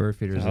feeders. Yeah, bird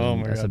feeders. Oh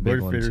my that's God, a big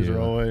bird one feeders too. are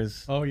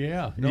always. Oh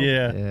yeah.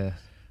 Yeah.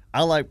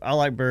 I like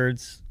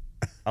birds.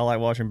 I like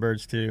watching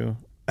birds too,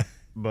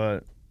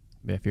 but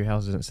if your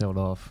house isn't sealed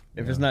off,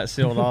 if it's not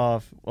sealed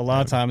off, a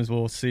lot of times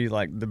we'll see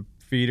like the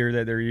feeder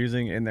that they're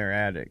using in their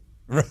attic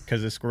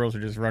because the squirrels are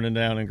just running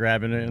down and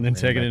grabbing it and then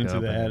taking it into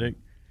the attic.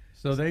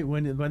 So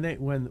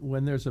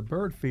when there's a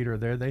bird feeder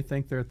there, they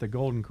think they're at the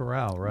Golden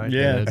Corral, right?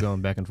 Yeah. they're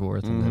going back and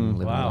forth and then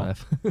living Wow.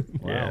 life.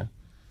 Yeah.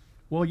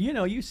 Well,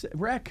 you said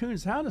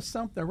raccoons. How does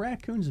a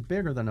raccoon's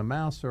bigger than a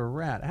mouse or a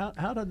rat?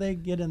 How do they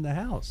get in the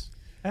house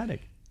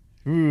attic?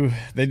 Ooh,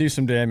 they do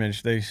some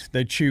damage.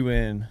 They chew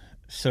in,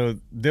 so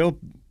they'll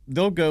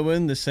go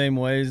in the same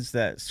ways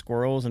that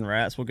squirrels and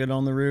rats will get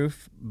on the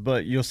roof,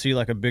 but you'll see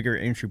like a bigger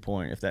entry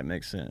point, if that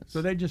makes sense.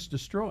 So they just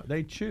destroy.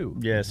 They chew.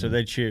 Yeah, so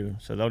they chew,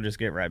 so they'll just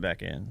get right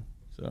back in.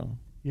 So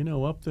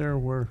Up there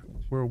where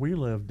we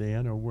live,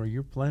 Dan, or where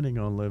you're planning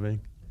on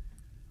living,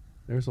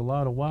 there's a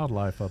lot of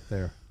wildlife up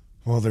there.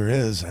 Well, there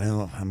is. I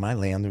know on my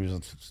land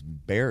there's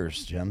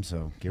bears, Jim.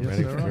 So get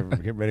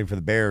ready for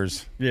the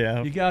bears.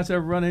 yeah, You guys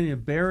ever run into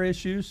bear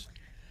issues?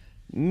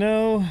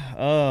 no,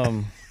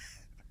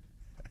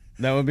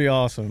 that would be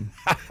awesome,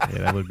 Yeah,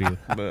 that would be.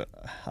 but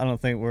I don't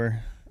think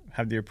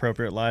have the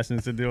appropriate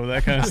license to deal with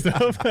that kind of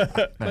stuff.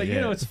 But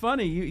it's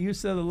funny. You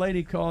said a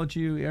lady called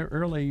you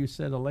earlier. You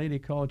said a lady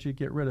called you to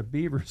get rid of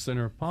beavers in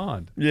her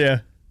pond. Yeah.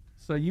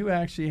 So you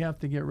actually have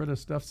to get rid of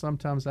stuff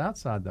sometimes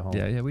outside the home.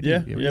 Yeah, we do. Yeah,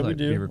 we we like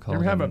do. beaver You calls.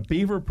 ever have a and-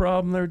 beaver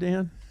problem there,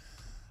 Dan?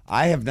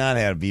 I have not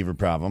had a beaver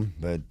problem,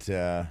 but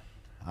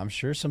I'm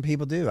sure some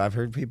people do. I've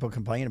heard people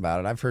complain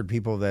about it. I've heard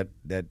people that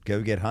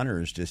go get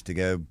hunters just to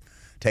go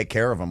take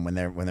care of them when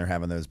they're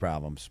having those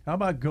problems. How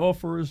about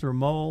gophers or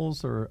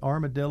moles or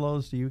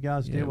armadillos? Do you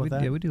guys deal with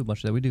that? Yeah, we do a bunch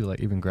of that. We do like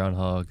even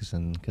groundhogs,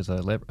 and because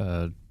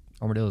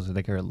armadillos,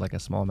 they carry like a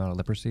small amount of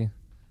leprosy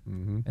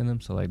in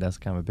them, so like that's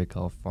kind of a big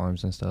call for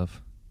farms and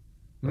stuff.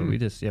 But we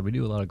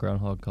do a lot of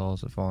groundhog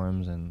calls at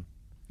farms, and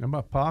How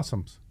about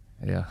possums?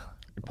 yeah,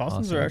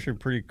 Possums awesome. are actually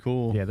pretty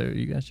cool. Yeah,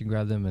 you guys should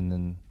grab them, and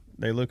then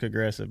They look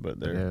aggressive, but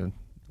yeah,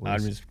 I'm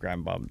just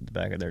grabbing by the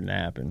back of their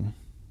nap, and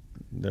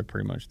they're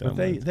pretty much done.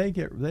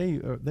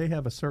 But they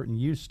have a certain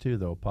use too,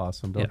 though.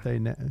 Possum, don't they?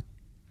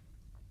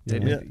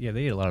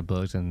 they eat a lot of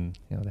bugs, and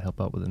they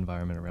help out with the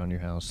environment around your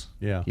house.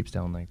 Yeah. Keeps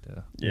down like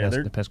the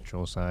they're- the pest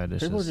control side.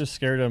 It's People are just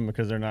scared of them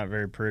because they're not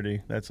very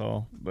pretty. That's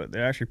all. But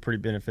they're actually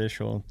pretty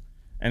beneficial,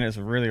 and it's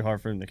really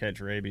hard for them to catch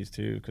rabies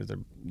too because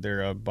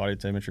their body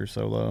temperature is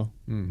so low.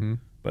 Mm-hmm.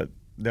 But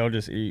they'll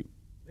just eat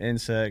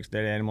insects,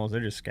 dead animals.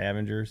 They're just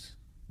scavengers,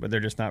 but they're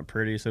just not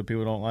pretty, so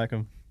people don't like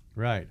them.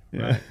 Right.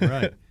 Yeah.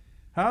 Right.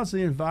 How's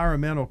the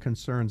environmental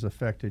concerns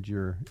affected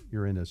your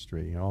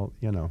industry?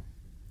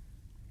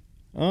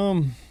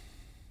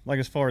 Like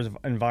as far as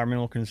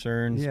environmental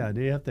concerns. Yeah.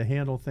 Do you have to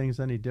handle things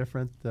any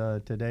different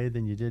today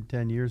than you did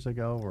 10 years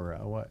ago, or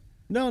what?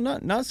 No,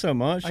 not so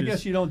much. I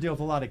guess you don't deal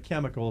with a lot of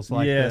chemicals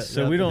like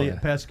we don't. the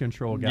pest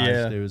control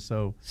guys do.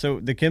 So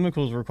the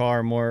chemicals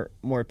require more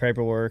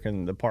paperwork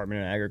and the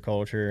Department of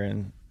Agriculture,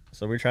 and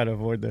so we try to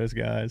avoid those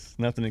guys.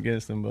 Nothing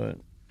against them, but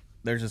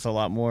there's just a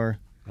lot more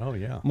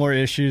more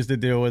issues to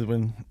deal with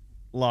when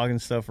logging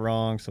stuff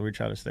wrong. So we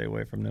try to stay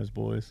away from those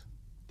boys.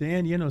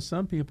 Dan,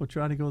 some people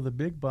try to go to the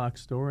big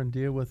box store and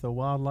deal with a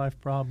wildlife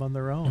problem on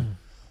their own.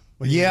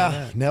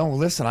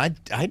 Listen,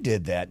 I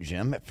did that,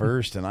 Jim, at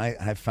first, and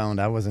I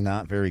found I was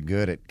not very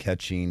good at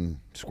catching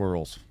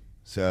squirrels.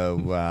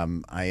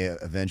 So I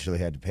eventually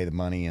had to pay the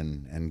money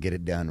and get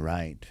it done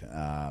right,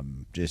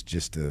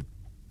 just to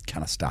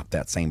kind of stop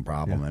that same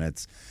problem. And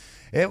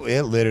it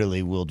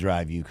literally will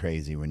drive you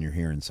crazy when you're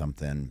hearing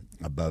something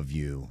above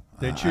you.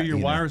 They chew your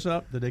wires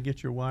up? Did they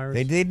get your wires?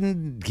 They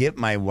didn't get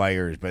my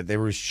wires, but they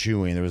were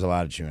chewing. There was a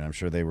lot of chewing. I'm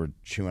sure they were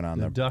chewing on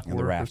the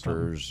ductwork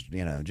rafters,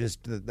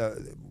 just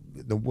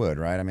the wood,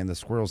 right? I mean, the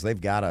squirrels, they've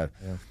got to,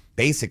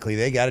 basically,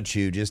 they got to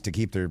chew just to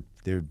keep their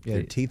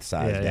teeth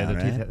size down,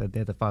 right? They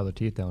have to file their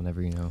teeth down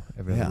every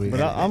week.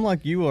 But I'm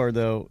like you are,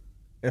 though.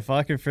 If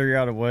I can figure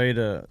out a way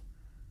to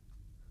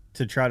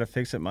try to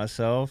fix it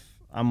myself,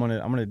 I'm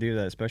gonna do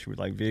that, especially with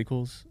like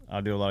vehicles.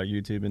 I'll do a lot of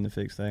YouTubing to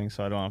fix things,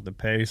 so I don't have to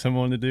pay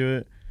someone to do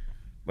it.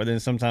 But then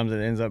sometimes it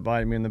ends up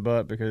biting me in the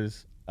butt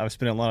because I've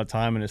spent a lot of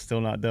time and it's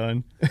still not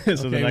done.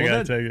 So then I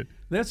got to take it.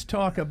 Let's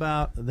talk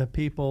about the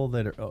people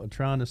that are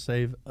trying to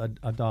save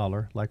a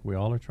dollar, like we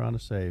all are trying to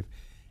save,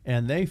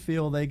 and they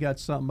feel they got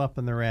something up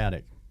in their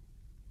attic.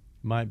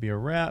 Might be a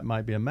rat,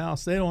 might be a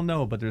mouse. They don't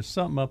know, but there's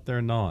something up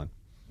there gnawing.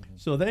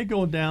 So they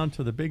go down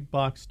to the big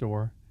box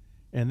store,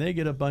 and they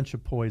get a bunch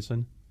of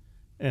poison,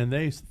 and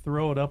they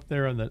throw it up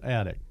there in the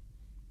attic.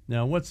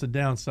 Now, what's the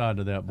downside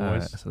of that,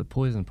 boys? So the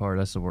poison part,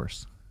 that's the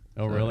worst.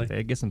 Oh, So really? If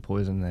they get some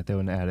poison that they throw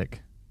in the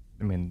attic,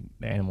 I mean,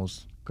 the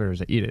animals, critters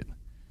that eat it,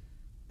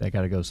 they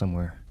got to go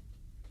somewhere.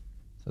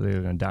 So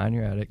they're going to die in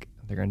your attic.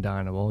 They're going to die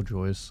in a wall of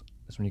joys.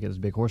 That's when you get those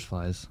big horse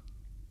flies.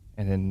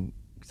 And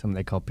then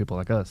they call people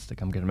like us to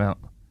come get them out.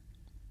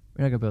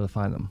 We're not going to be able to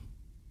find them.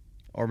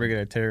 Or we're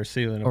going to tear a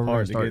ceiling Or we're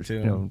apart gonna to start,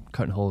 get to them.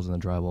 cutting holes in the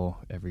drywall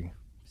every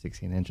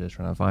 16 inches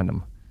trying to find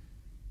them.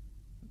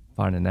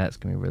 Finding that's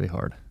going to be really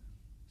hard.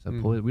 So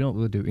we don't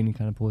really do any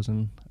kind of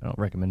poison. I don't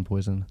recommend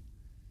poison.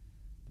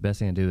 The best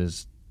thing to do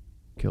is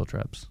kill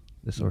traps.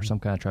 Or some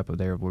kind of trap up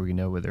there where we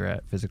know where they're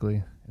at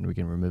physically, and we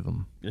can remove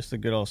them. Just the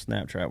good old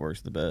snap trap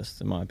works the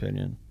best, in my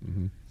opinion.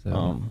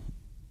 So,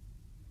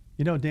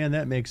 Dan,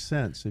 that makes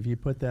sense. If you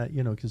put that,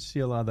 because you see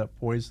a lot of that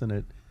poison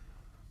at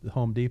the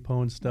Home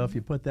Depot and stuff,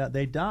 you put that,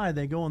 they die,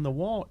 they go in the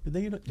wall.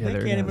 They can't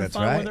even That's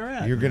find right. where they're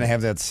at. You're going to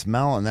have that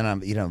smell, and then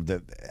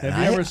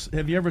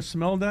Have you ever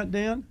smelled that,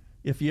 Dan?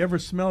 If you ever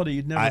smelled it,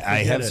 you'd never forget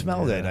I have it.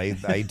 smelled it.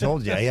 I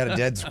told you I had a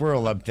dead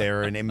squirrel up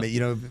there, and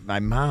my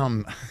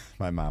mom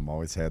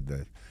always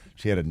had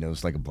she had a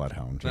nose like a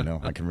bloodhound.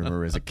 I can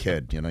remember as a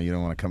kid. You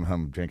don't want to come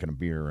home drinking a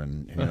beer,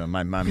 and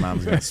my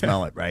mom's gonna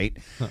smell it, right?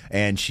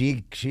 And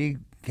she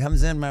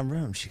comes in my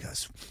room. She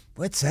goes,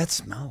 "What's that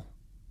smell?"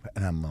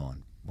 And I'm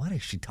going, "What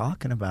is she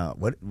talking about?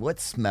 What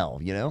smell?"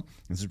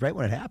 This is right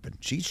when it happened.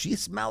 She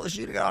smelled it.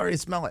 She could already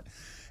smell it.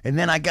 And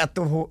then I got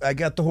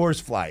the horse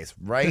flies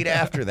right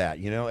after that,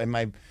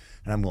 and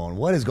I'm going,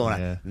 what is going on?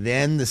 Yeah.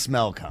 Then the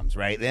smell comes,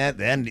 right?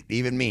 Then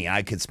even me,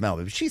 I could smell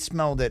it. She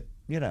smelled it,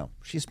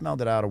 she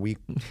smelled it out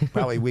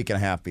probably a week and a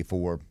half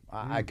before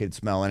I could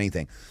smell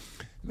anything.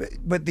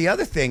 But the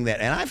other thing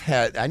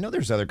I know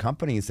there's other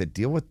companies that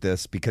deal with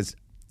this because,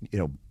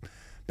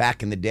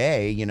 back in the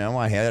day,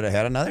 I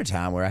had another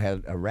time where I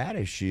had a rat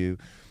issue.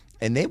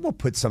 And they will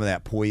put some of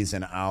that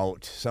poison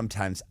out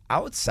sometimes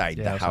outside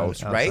the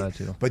house, right?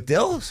 Too. But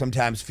they'll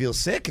sometimes feel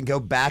sick and go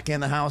back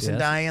in the house and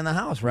die in the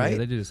house, right? Yeah,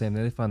 they do the same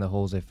thing. They find the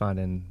holes they find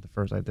in the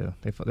first like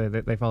they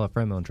follow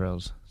pheromone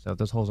trails. So if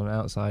there's holes on the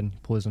outside,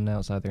 poison on the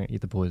outside, they're going to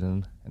eat the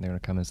poison, and they're going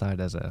to come inside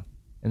as a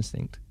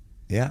instinct.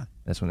 Yeah.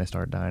 That's when they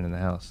start dying in the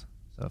house.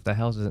 So if the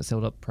house isn't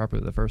sealed up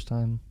properly the first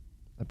time,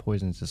 the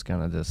poison's just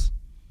going to just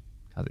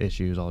cause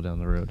issues all down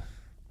the road.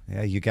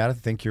 Yeah, you got to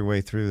think your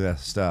way through that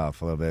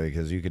stuff a little bit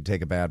because you could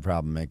take a bad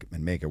problem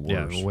and make it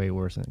worse. Yeah, way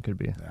worse than it could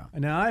be. Yeah.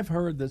 Now, I've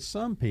heard that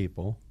some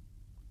people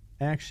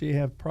actually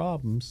have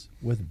problems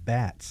with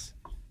bats.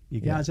 You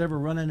guys ever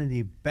run into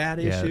any bat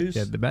issues?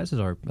 Yeah, the bats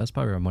that's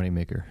probably our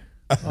moneymaker.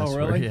 Oh,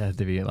 really?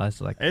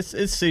 That's like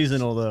It's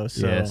seasonal though.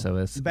 So yeah, so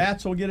it's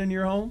Bats will get in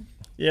your home?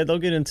 yeah, they'll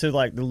get into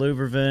like the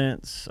louver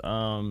vents,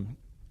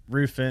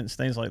 roof vents,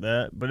 things like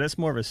that. But it's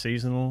more of a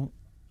seasonal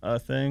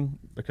thing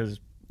because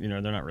they're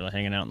not really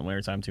hanging out in the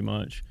wintertime too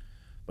much.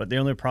 But the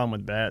only problem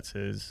with bats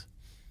is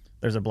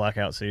there's a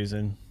blackout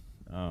season,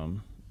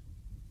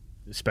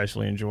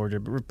 especially in Georgia,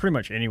 but pretty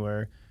much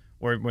anywhere,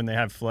 where when they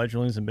have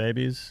fledglings and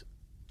babies,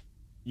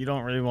 you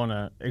don't really want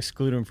to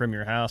exclude them from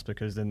your house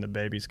because then the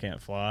babies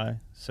can't fly,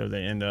 so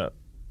they end up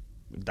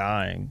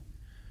dying.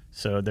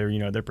 So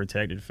they're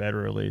protected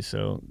federally.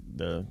 So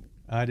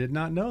I did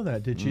not know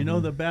that. Did you know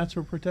the bats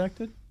were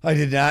protected? I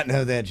did not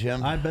know that,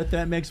 Jim. I bet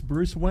that makes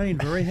Bruce Wayne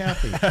very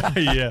happy.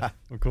 yeah,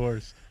 of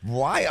course.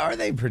 Why are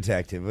they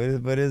protected?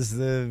 What is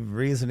the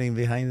reasoning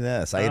behind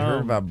this? I had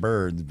heard about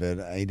birds, but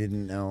I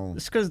didn't know.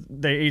 It's because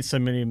they eat so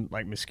many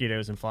like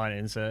mosquitoes and flying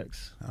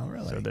insects. Oh,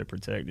 really? So they're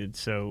protected.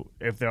 So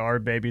if there are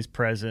babies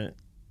present,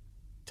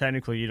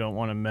 technically you don't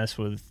want to mess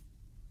with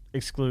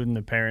excluding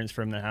the parents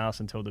from the house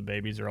until the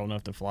babies are old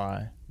enough to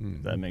fly.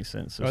 If that makes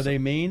sense. So Are they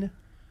mean?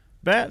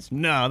 bats?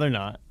 No, they're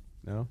not.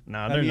 No. No,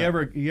 Have they're you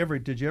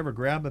not. did you ever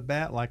grab a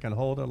bat like and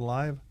hold it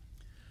alive?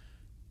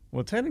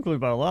 Well, technically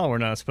by law, we're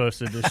not supposed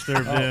to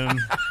disturb them.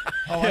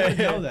 Oh, I didn't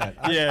know that.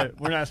 Yeah,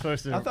 we're not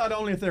supposed to. I thought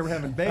only if they were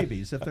having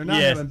babies. If they're not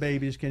Yes. having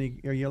babies,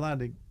 are you allowed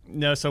to?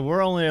 No, so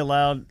we're only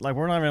allowed,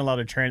 we're not even allowed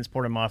to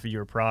transport them off of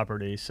your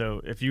property.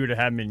 So if you were to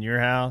have them in your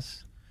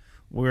house,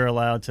 we're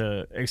allowed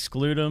to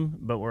exclude them,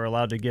 but we're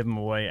allowed to give them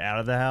away out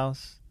of the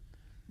house.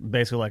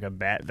 Basically like a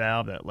bat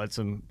valve that lets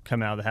them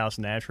come out of the house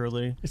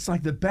naturally. It's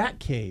like the bat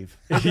cave.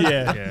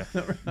 yeah.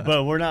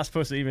 But we're not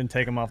supposed to even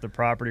take them off the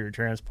property or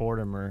transport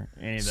them or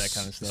any of that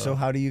kind of stuff. So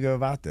how do you go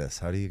about this?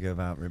 How do you go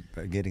about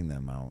getting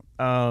them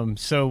out?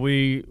 So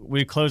we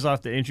close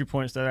off the entry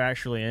points that are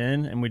actually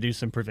in, and we do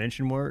some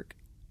prevention work.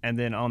 And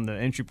then on the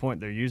entry point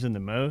they're using the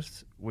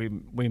most, we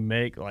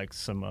make like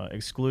some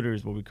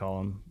excluders, what we call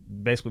them,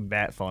 basically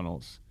bat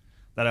funnels,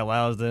 that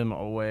allows them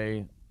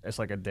away. It's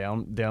like a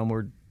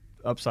downward,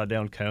 upside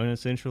down cone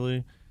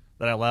essentially,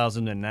 that allows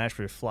them to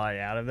naturally fly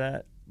out of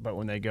that. but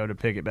when they go to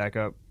pick it back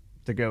up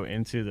to go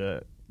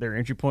into their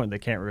entry point,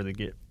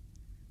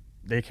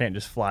 they can't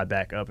just fly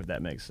back up, if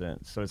that makes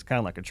sense. So it's kind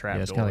of like a trap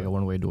door. it's kind of like a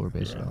one-way door,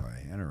 basically.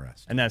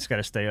 Interesting. And that's got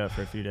to stay up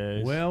for a few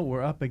days. Well,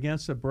 we're up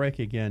against a break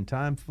again.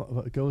 Time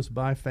goes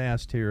by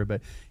fast here, but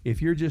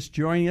if you're just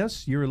joining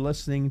us, you're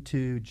listening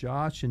to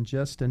Josh and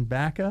Justin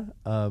Bacca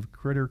of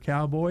Critter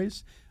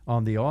Cowboys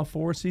on the All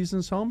Four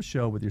Seasons Home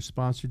Show with your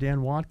sponsor,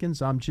 Dan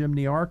Watkins. I'm Jim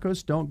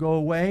Niarchos. Don't go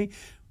away.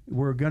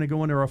 We're going to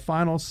go into our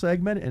final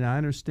segment, and I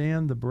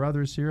understand the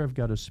brothers here have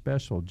got a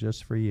special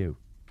just for you.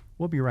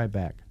 We'll be right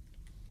back.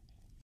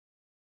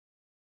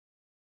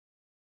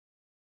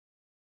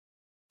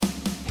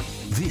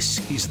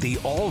 This is the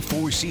All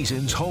Four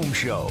Seasons Home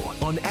Show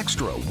on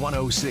Extra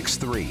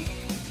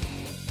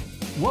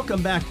 106.3.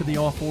 Welcome back to the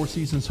All Four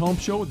Seasons Home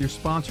Show with your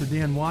sponsor,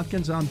 Dan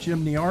Watkins. I'm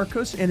Jim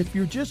Niarchos, and if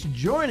you're just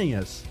joining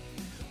us,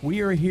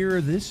 we are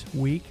here this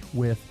week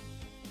with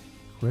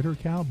Critter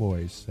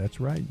Cowboys. That's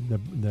right.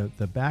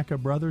 The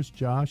Bacca brothers,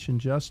 Josh and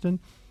Justin,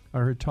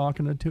 are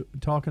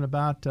talking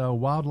about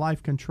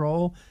wildlife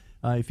control.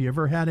 If you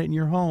ever had it in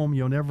your home,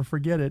 you'll never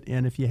forget it,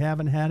 and if you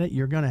haven't had it,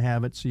 you're going to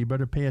have it, so you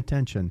better pay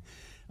attention.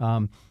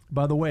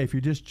 By the way, if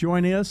you're just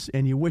joining us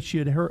and you wish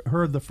you'd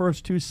heard the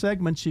first two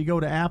segments, you go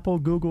to Apple,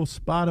 Google,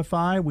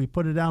 Spotify. We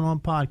put it out on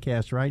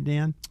podcast, right,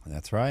 Dan?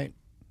 That's right.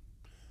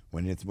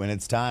 When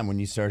it's time, when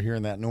you start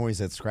hearing that noise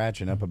that's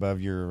scratching up above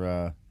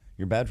your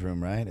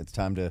bedroom, right? It's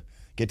time to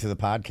get to the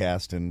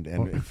podcast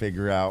and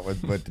figure out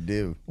what to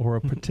do. Or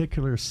a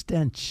particular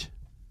stench.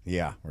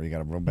 Yeah, or you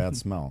got a real bad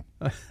smell.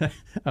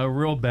 A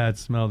real bad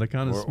smell, the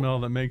kind of smell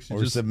that makes you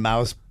just... Or some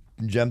mouse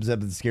jumps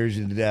up and scares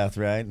you to death,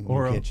 right? In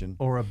the kitchen.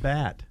 Or a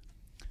bat.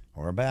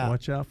 Or a bat.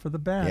 Watch out for the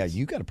bats. Yeah,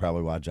 you got to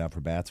probably watch out for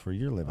bats where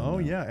you're living. Oh,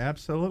 now. yeah,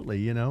 absolutely.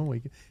 You know,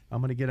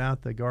 I'm going to get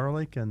out the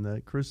garlic and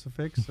the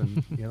crucifix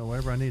and,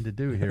 whatever I need to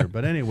do here.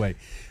 But anyway,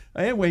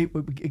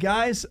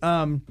 guys,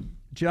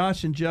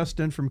 Josh and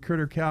Justin from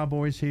Critter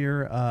Cowboys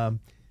here.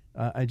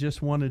 I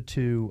just wanted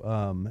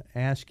to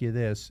ask you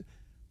this.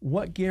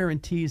 What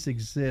guarantees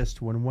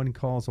exist when one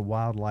calls a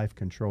wildlife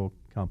control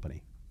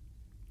company?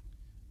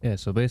 Yeah,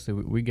 so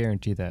basically we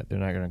guarantee that they're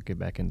not going to get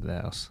back into the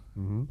house.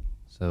 Mm-hmm.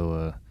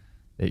 So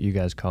that you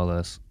guys call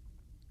us,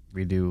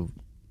 we do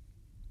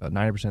about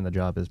 90% of the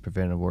job is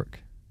preventive work.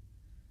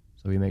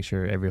 So we make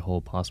sure every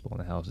hole possible in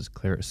the house is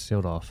clear,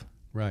 sealed off.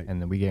 Right.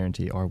 And then we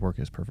guarantee our work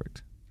is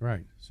perfect.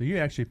 Right. So you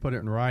actually put it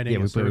in writing. Yeah,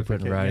 we put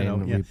it in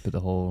writing. We put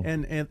the whole...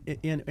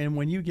 And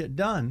when you get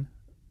done,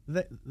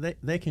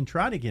 they can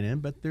try to get in,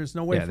 but there's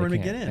no way for them to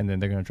get in. And then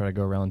they're going to try to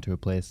go around to a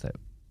place that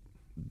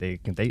they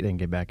can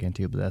get back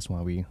into, but that's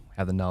why we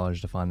have the knowledge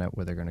to find out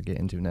where they're going to get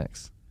into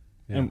next.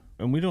 Yeah.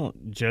 And we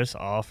don't just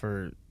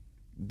offer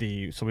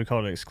so we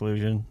call it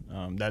exclusion.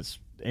 That's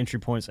entry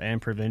points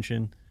and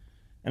prevention.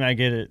 And I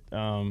get it.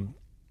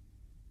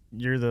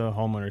 You're the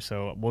homeowner,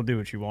 so we'll do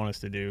what you want us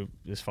to do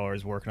as far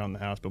as working on the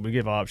house. But we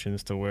give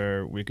options to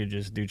where we could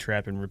just do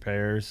trap and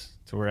repairs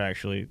to where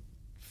actually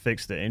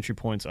fix the entry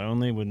points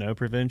only with no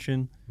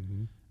prevention,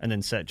 and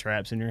then set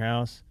traps in your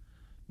house.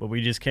 But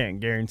we just can't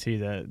guarantee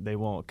that they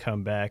won't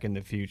come back in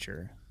the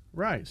future.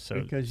 Right.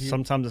 So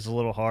sometimes it's a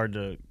little hard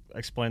to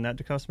explain that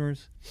to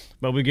customers.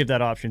 But we give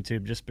that option too,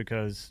 just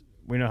because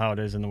we know how it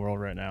is in the world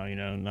right now.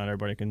 Not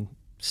everybody can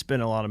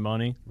spend a lot of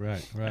money.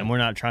 Right. And we're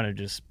not trying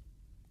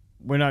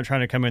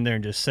to come in there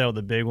and just sell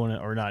the big one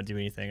or not do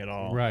anything at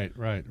all. Right.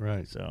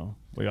 So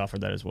we offer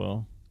that as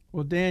well.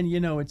 Well, Dan,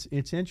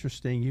 it's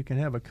interesting. You can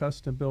have a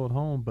custom-built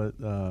home, but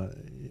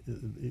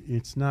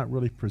it's not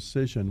really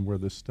precision where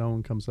the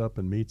stone comes up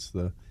and meets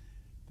the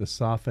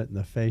soffit and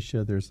the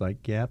fascia. There's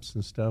like gaps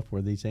and stuff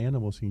where these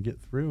animals can get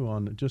through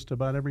on just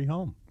about every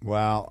home.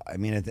 Well, I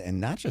mean,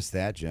 and not just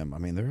that, Jim. I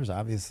mean, there's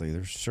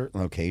certain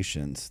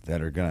locations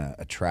that are going to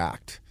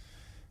attract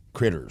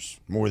critters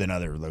more than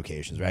other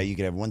locations, right? You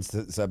could have one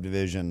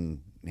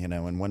subdivision,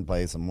 in one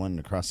place and one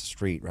across the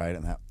street, right?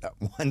 And that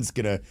one's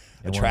going to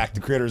attract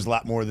the critters a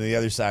lot more than the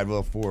other side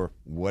will for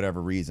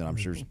whatever reason. I'm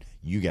sure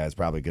you guys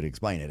probably could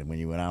explain it when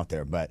you went out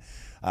there. But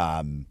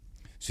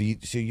so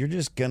you're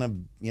just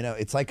going to,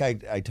 it's like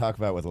I talk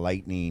about with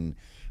lightning,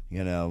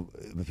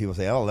 people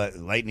say, oh,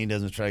 lightning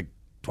doesn't strike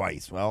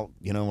twice. Well,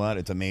 you know what?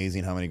 It's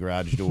amazing how many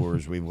garage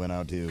doors we went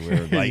out to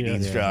where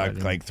lightning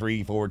struck like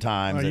 3-4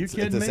 times. Are you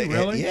kidding me?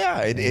 Really?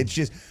 It's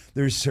just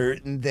there's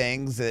certain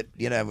things that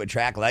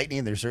attract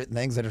lightning. There's certain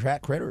things that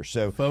attract critters.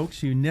 So,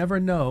 folks, you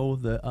never know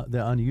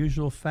the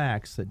unusual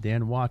facts that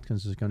Dan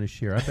Watkins is going to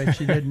share. I bet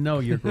you didn't know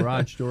your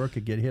garage door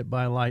could get hit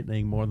by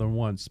lightning more than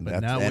once,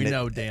 but now we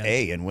know, Dan.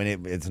 Hey, and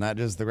when it's not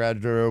just the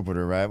garage door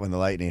opener, right? When the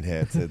lightning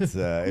hits, it's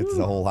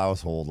the whole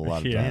household. A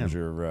lot of times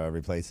you're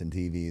replacing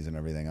TVs and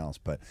everything else,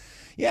 but.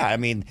 Yeah, I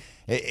mean,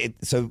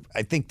 so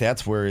I think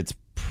that's where it's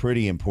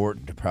pretty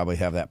important to probably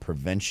have that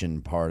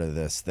prevention part of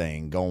this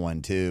thing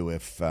going too.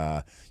 If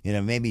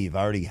maybe you've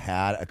already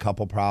had a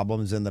couple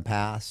problems in the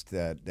past,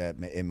 that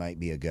it might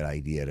be a good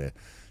idea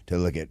to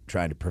look at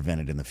trying to prevent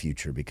it in the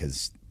future,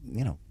 because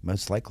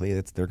most likely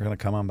they're going to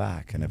come on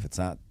back. And if it's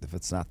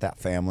not that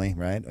family,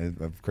 right,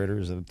 of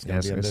critters, it's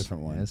going to be a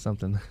different one. Yeah, it's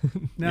something.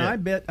 Now, I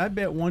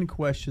bet one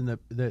question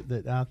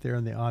that out there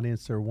in the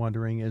audience are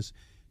wondering is,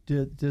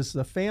 does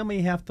the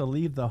family have to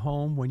leave the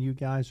home when you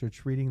guys are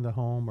treating the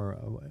home? Or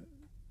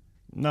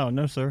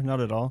No, sir, not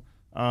at all.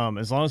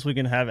 As long as we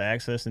can have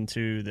access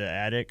into the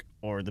attic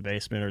or the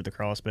basement or the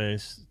crawl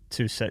space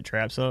to set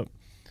traps up,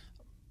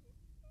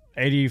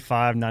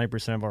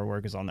 85-90% of our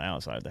work is on the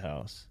outside of the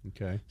house.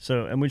 Okay.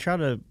 So, and we try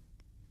to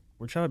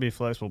be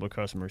flexible with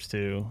customers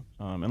too,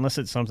 unless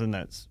it's something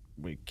that's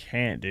we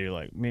can't do,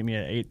 like meet me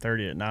at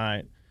 8:30 at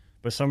night.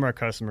 But some of our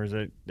customers,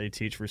 they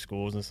teach for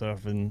schools and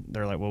stuff, and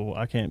they're like, well,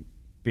 I can't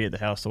be at the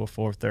house till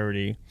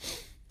 4:30.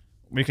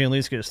 We can at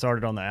least get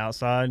started on the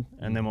outside,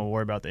 and then we'll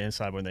worry about the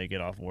inside when they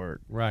get off work.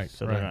 Right.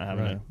 So they're not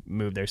having to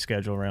move their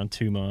schedule around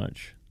too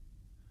much.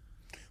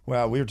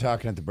 Well, we were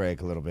talking at the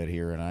break a little bit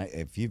here, and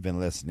if you've been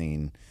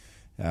listening,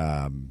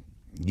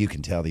 you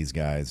can tell these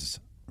guys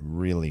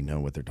really know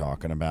what they're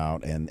talking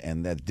about,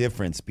 and that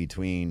difference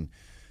between,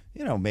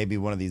 maybe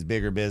one of these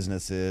bigger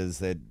businesses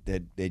that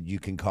you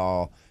can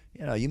call,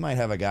 you might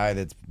have a guy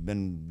that's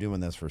been doing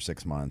this for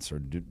 6 months or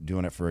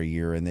doing it for a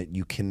year, and that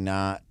you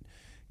cannot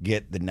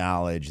get the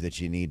knowledge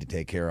that you need to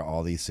take care of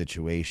all these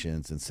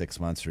situations in 6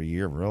 months or a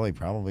year, really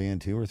probably in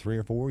 2 or 3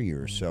 or 4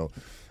 years. So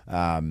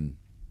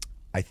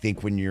I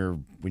think when you're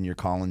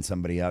calling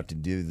somebody out to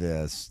do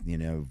this,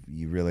 you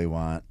really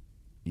want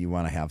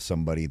to have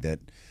somebody that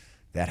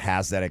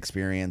has that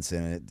experience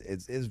and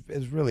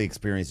is really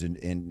experienced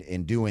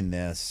in doing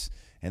this,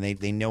 and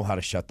they know how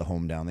to shut the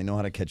home down. They know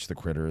how to catch the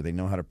critter. They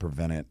know how to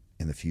prevent it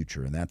in the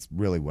future, and that's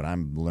really what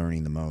I'm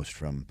learning the most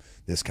from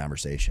this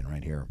conversation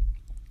right here.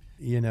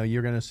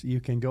 You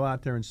can go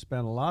out there and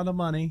spend a lot of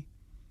money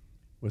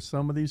with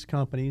some of these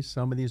companies,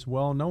 some of these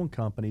well-known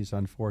companies,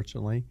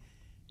 unfortunately,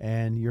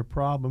 and your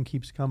problem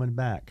keeps coming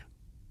back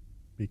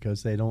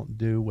because they don't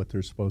do what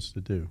they're supposed to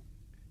do,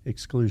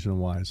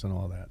 exclusion-wise and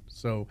all that.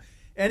 So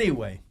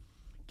anyway,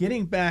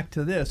 getting back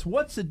to this,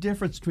 what's the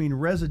difference between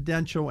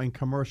residential and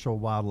commercial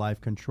wildlife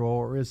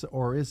control,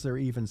 or is there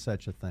even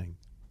such a thing?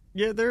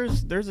 Yeah,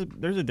 there's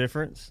a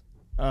difference.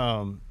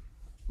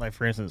 Like,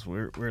 for instance,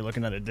 we were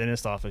looking at a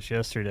dentist office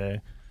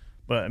yesterday,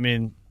 but I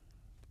mean,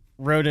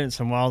 rodents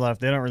and wildlife,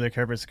 they don't really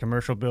care if it's a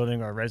commercial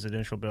building or a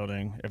residential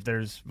building. If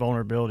there's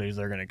vulnerabilities,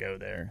 they're going to go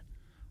there.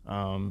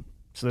 So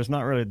there's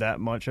not really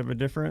that much of a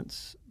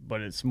difference,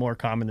 but it's more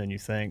common than you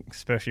think,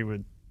 especially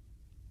with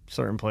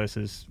certain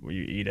places where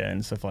you eat at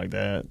and stuff like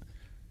that.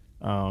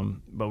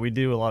 But we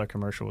do a lot of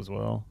commercial as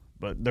well.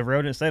 But the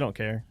rodents, they don't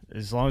care.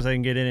 As long as they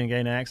can get in and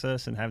gain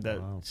access and have that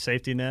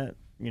safety net,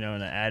 in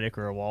an attic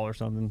or a wall or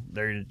something,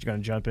 they're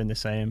going to jump in the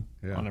same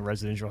on a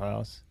residential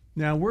house.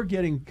 Now, we're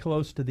getting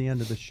close to the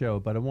end of the show,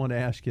 but I want to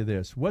ask you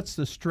this. What's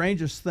the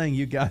strangest thing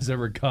you guys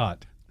ever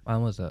caught?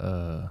 Mine was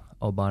a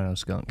albino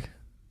skunk.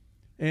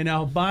 An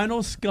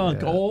albino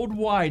skunk, old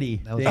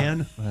Whitey,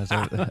 Dan. I was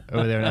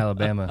over there in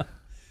Alabama.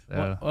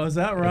 Is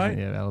that right?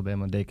 Yeah,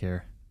 Alabama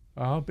daycare.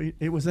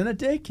 It was in a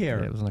daycare.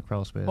 Yeah, it was in a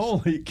crawl space.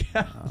 Holy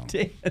cow,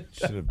 Dan.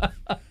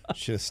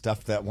 Should have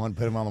stuffed that one,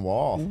 put him on the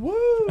wall. Woo!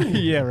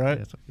 Yeah, right.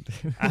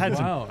 Yeah,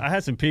 I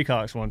had some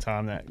peacocks one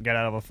time that got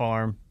out of a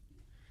farm,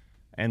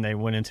 and they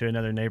went into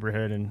another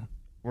neighborhood and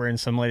were in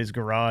some lady's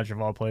garage,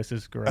 of all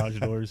places, garage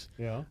doors.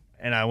 Yeah.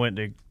 And I went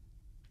to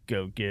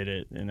go get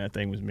it, and that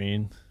thing was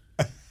mean.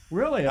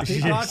 Really? A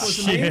peacock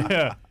was mean?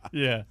 Yeah.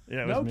 It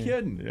No was mean.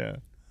 kidding. Yeah.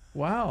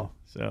 Wow.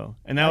 So,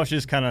 and that was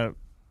just kind of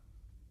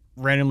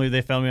randomly.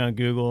 They found me on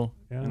Google,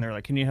 and they're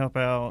like, "Can you help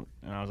out?"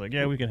 And I was like,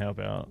 "Yeah, we can help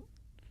out."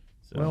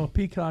 So. Well,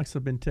 peacocks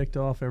have been ticked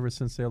off ever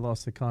since they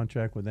lost the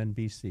contract with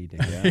NBC.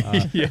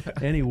 Dan.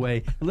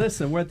 Anyway,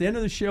 listen, we're at the end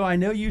of the show. I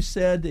know you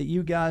said that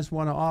you guys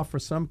want to offer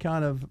some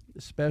kind of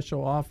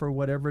special offer,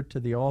 whatever, to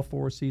the All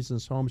Four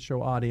Seasons Home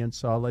Show audience,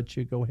 so I'll let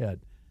you go ahead.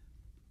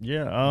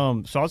 Yeah.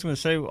 So I was going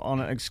to say, on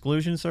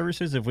exclusion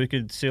services, if we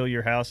could seal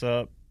your house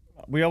up,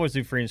 we always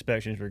do free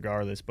inspections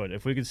regardless, but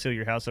if we could seal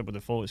your house up with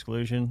a full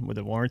exclusion with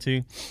a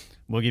warranty,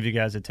 we'll give you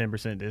guys a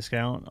 10%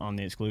 discount on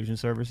the exclusion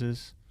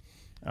services.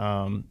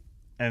 And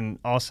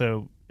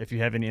also, if you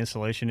have any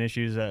installation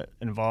issues that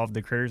involve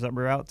the critters that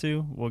we're out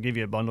to, we'll give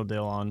you a bundle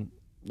deal on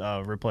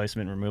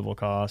replacement and removal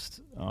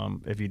cost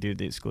if you do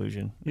the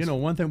exclusion.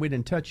 One thing we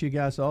didn't touch, you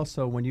guys,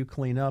 also, when you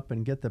clean up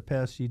and get the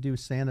pests, you do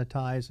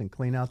sanitize and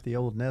clean out the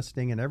old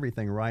nesting and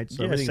everything, right?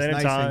 So everything's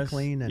nice and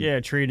clean.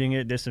 And treating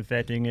it,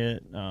 disinfecting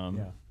it.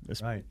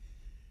 Right.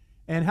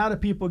 And how do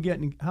people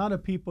get in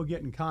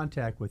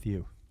contact with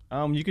you?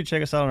 You can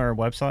check us out on our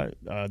website,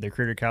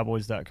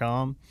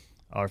 thecrittercowboys.com,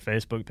 our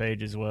Facebook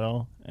page as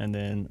well, and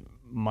then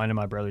mine and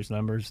my brother's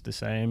number's the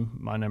same.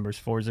 My number's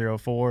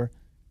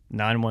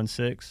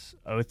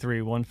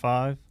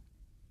 404-916-0315.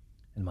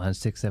 And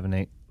mine's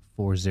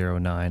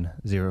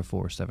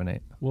 678-409-0478.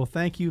 Well,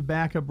 thank you,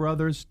 Backup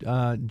Brothers,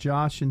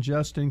 Josh and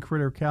Justin,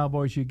 Critter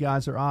Cowboys. You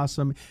guys are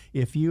awesome.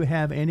 If you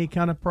have any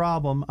kind of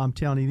problem, I'm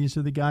telling you, these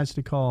are the guys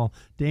to call.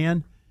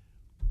 Dan,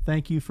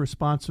 thank you for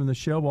sponsoring the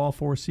show, All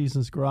Four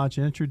Seasons Garage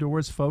and Entry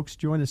Doors. Folks,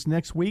 join us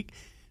next week.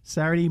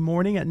 Saturday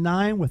morning at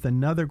 9 with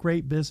another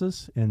great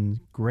business and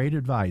great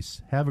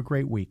advice. Have a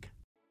great week.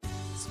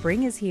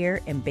 Spring is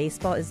here and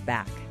baseball is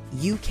back.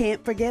 You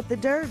can't forget the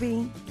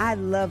Derby. I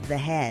love the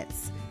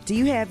hats. Do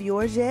you have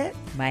yours yet?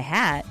 My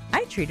hat?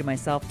 I treated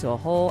myself to a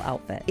whole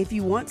outfit. If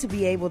you want to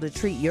be able to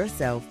treat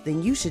yourself,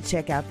 then you should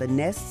check out the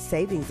Nest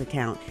Savings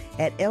Account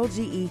at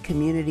LGE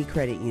Community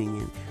Credit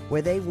Union,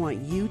 where they want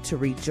you to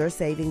reach your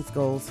savings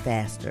goals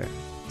faster.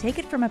 Take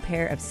it from a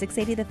pair of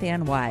 680 The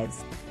Fan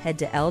wives. Head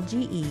to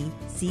lgeccu.org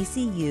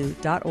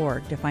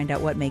to find out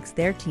what makes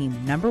their team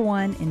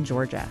 #1 in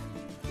Georgia.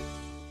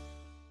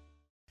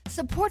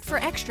 Support for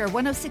Extra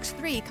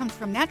 106.3 comes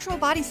from Natural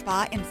Body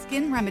Spa and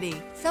Skin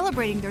Remedy,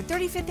 celebrating their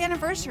 35th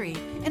anniversary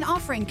and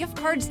offering gift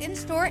cards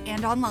in-store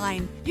and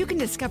online. You can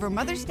discover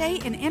Mother's Day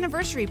and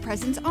anniversary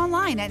presents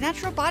online at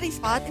Natural Body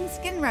Spa and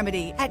Skin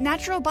Remedy at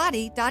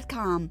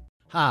naturalbody.com.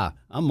 Hi,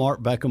 I'm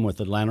Mark Beckham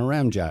with Atlanta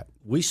Ramjack.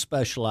 We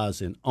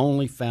specialize in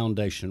only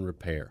foundation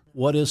repair.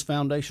 What is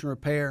foundation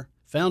repair?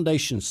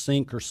 Foundations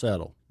sink or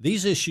settle.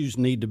 These issues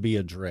need to be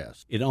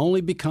addressed. It only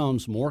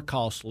becomes more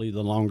costly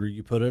the longer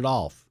you put it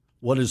off.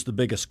 What is the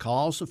biggest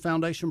cause of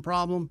foundation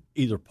problem?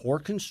 Either poor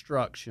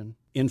construction,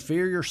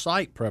 inferior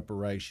site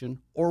preparation,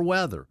 or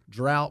weather.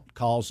 Drought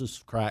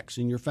causes cracks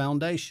in your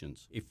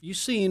foundations. If you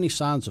see any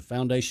signs of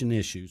foundation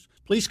issues,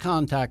 please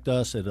contact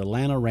us at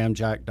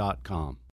atlantaramjack.com.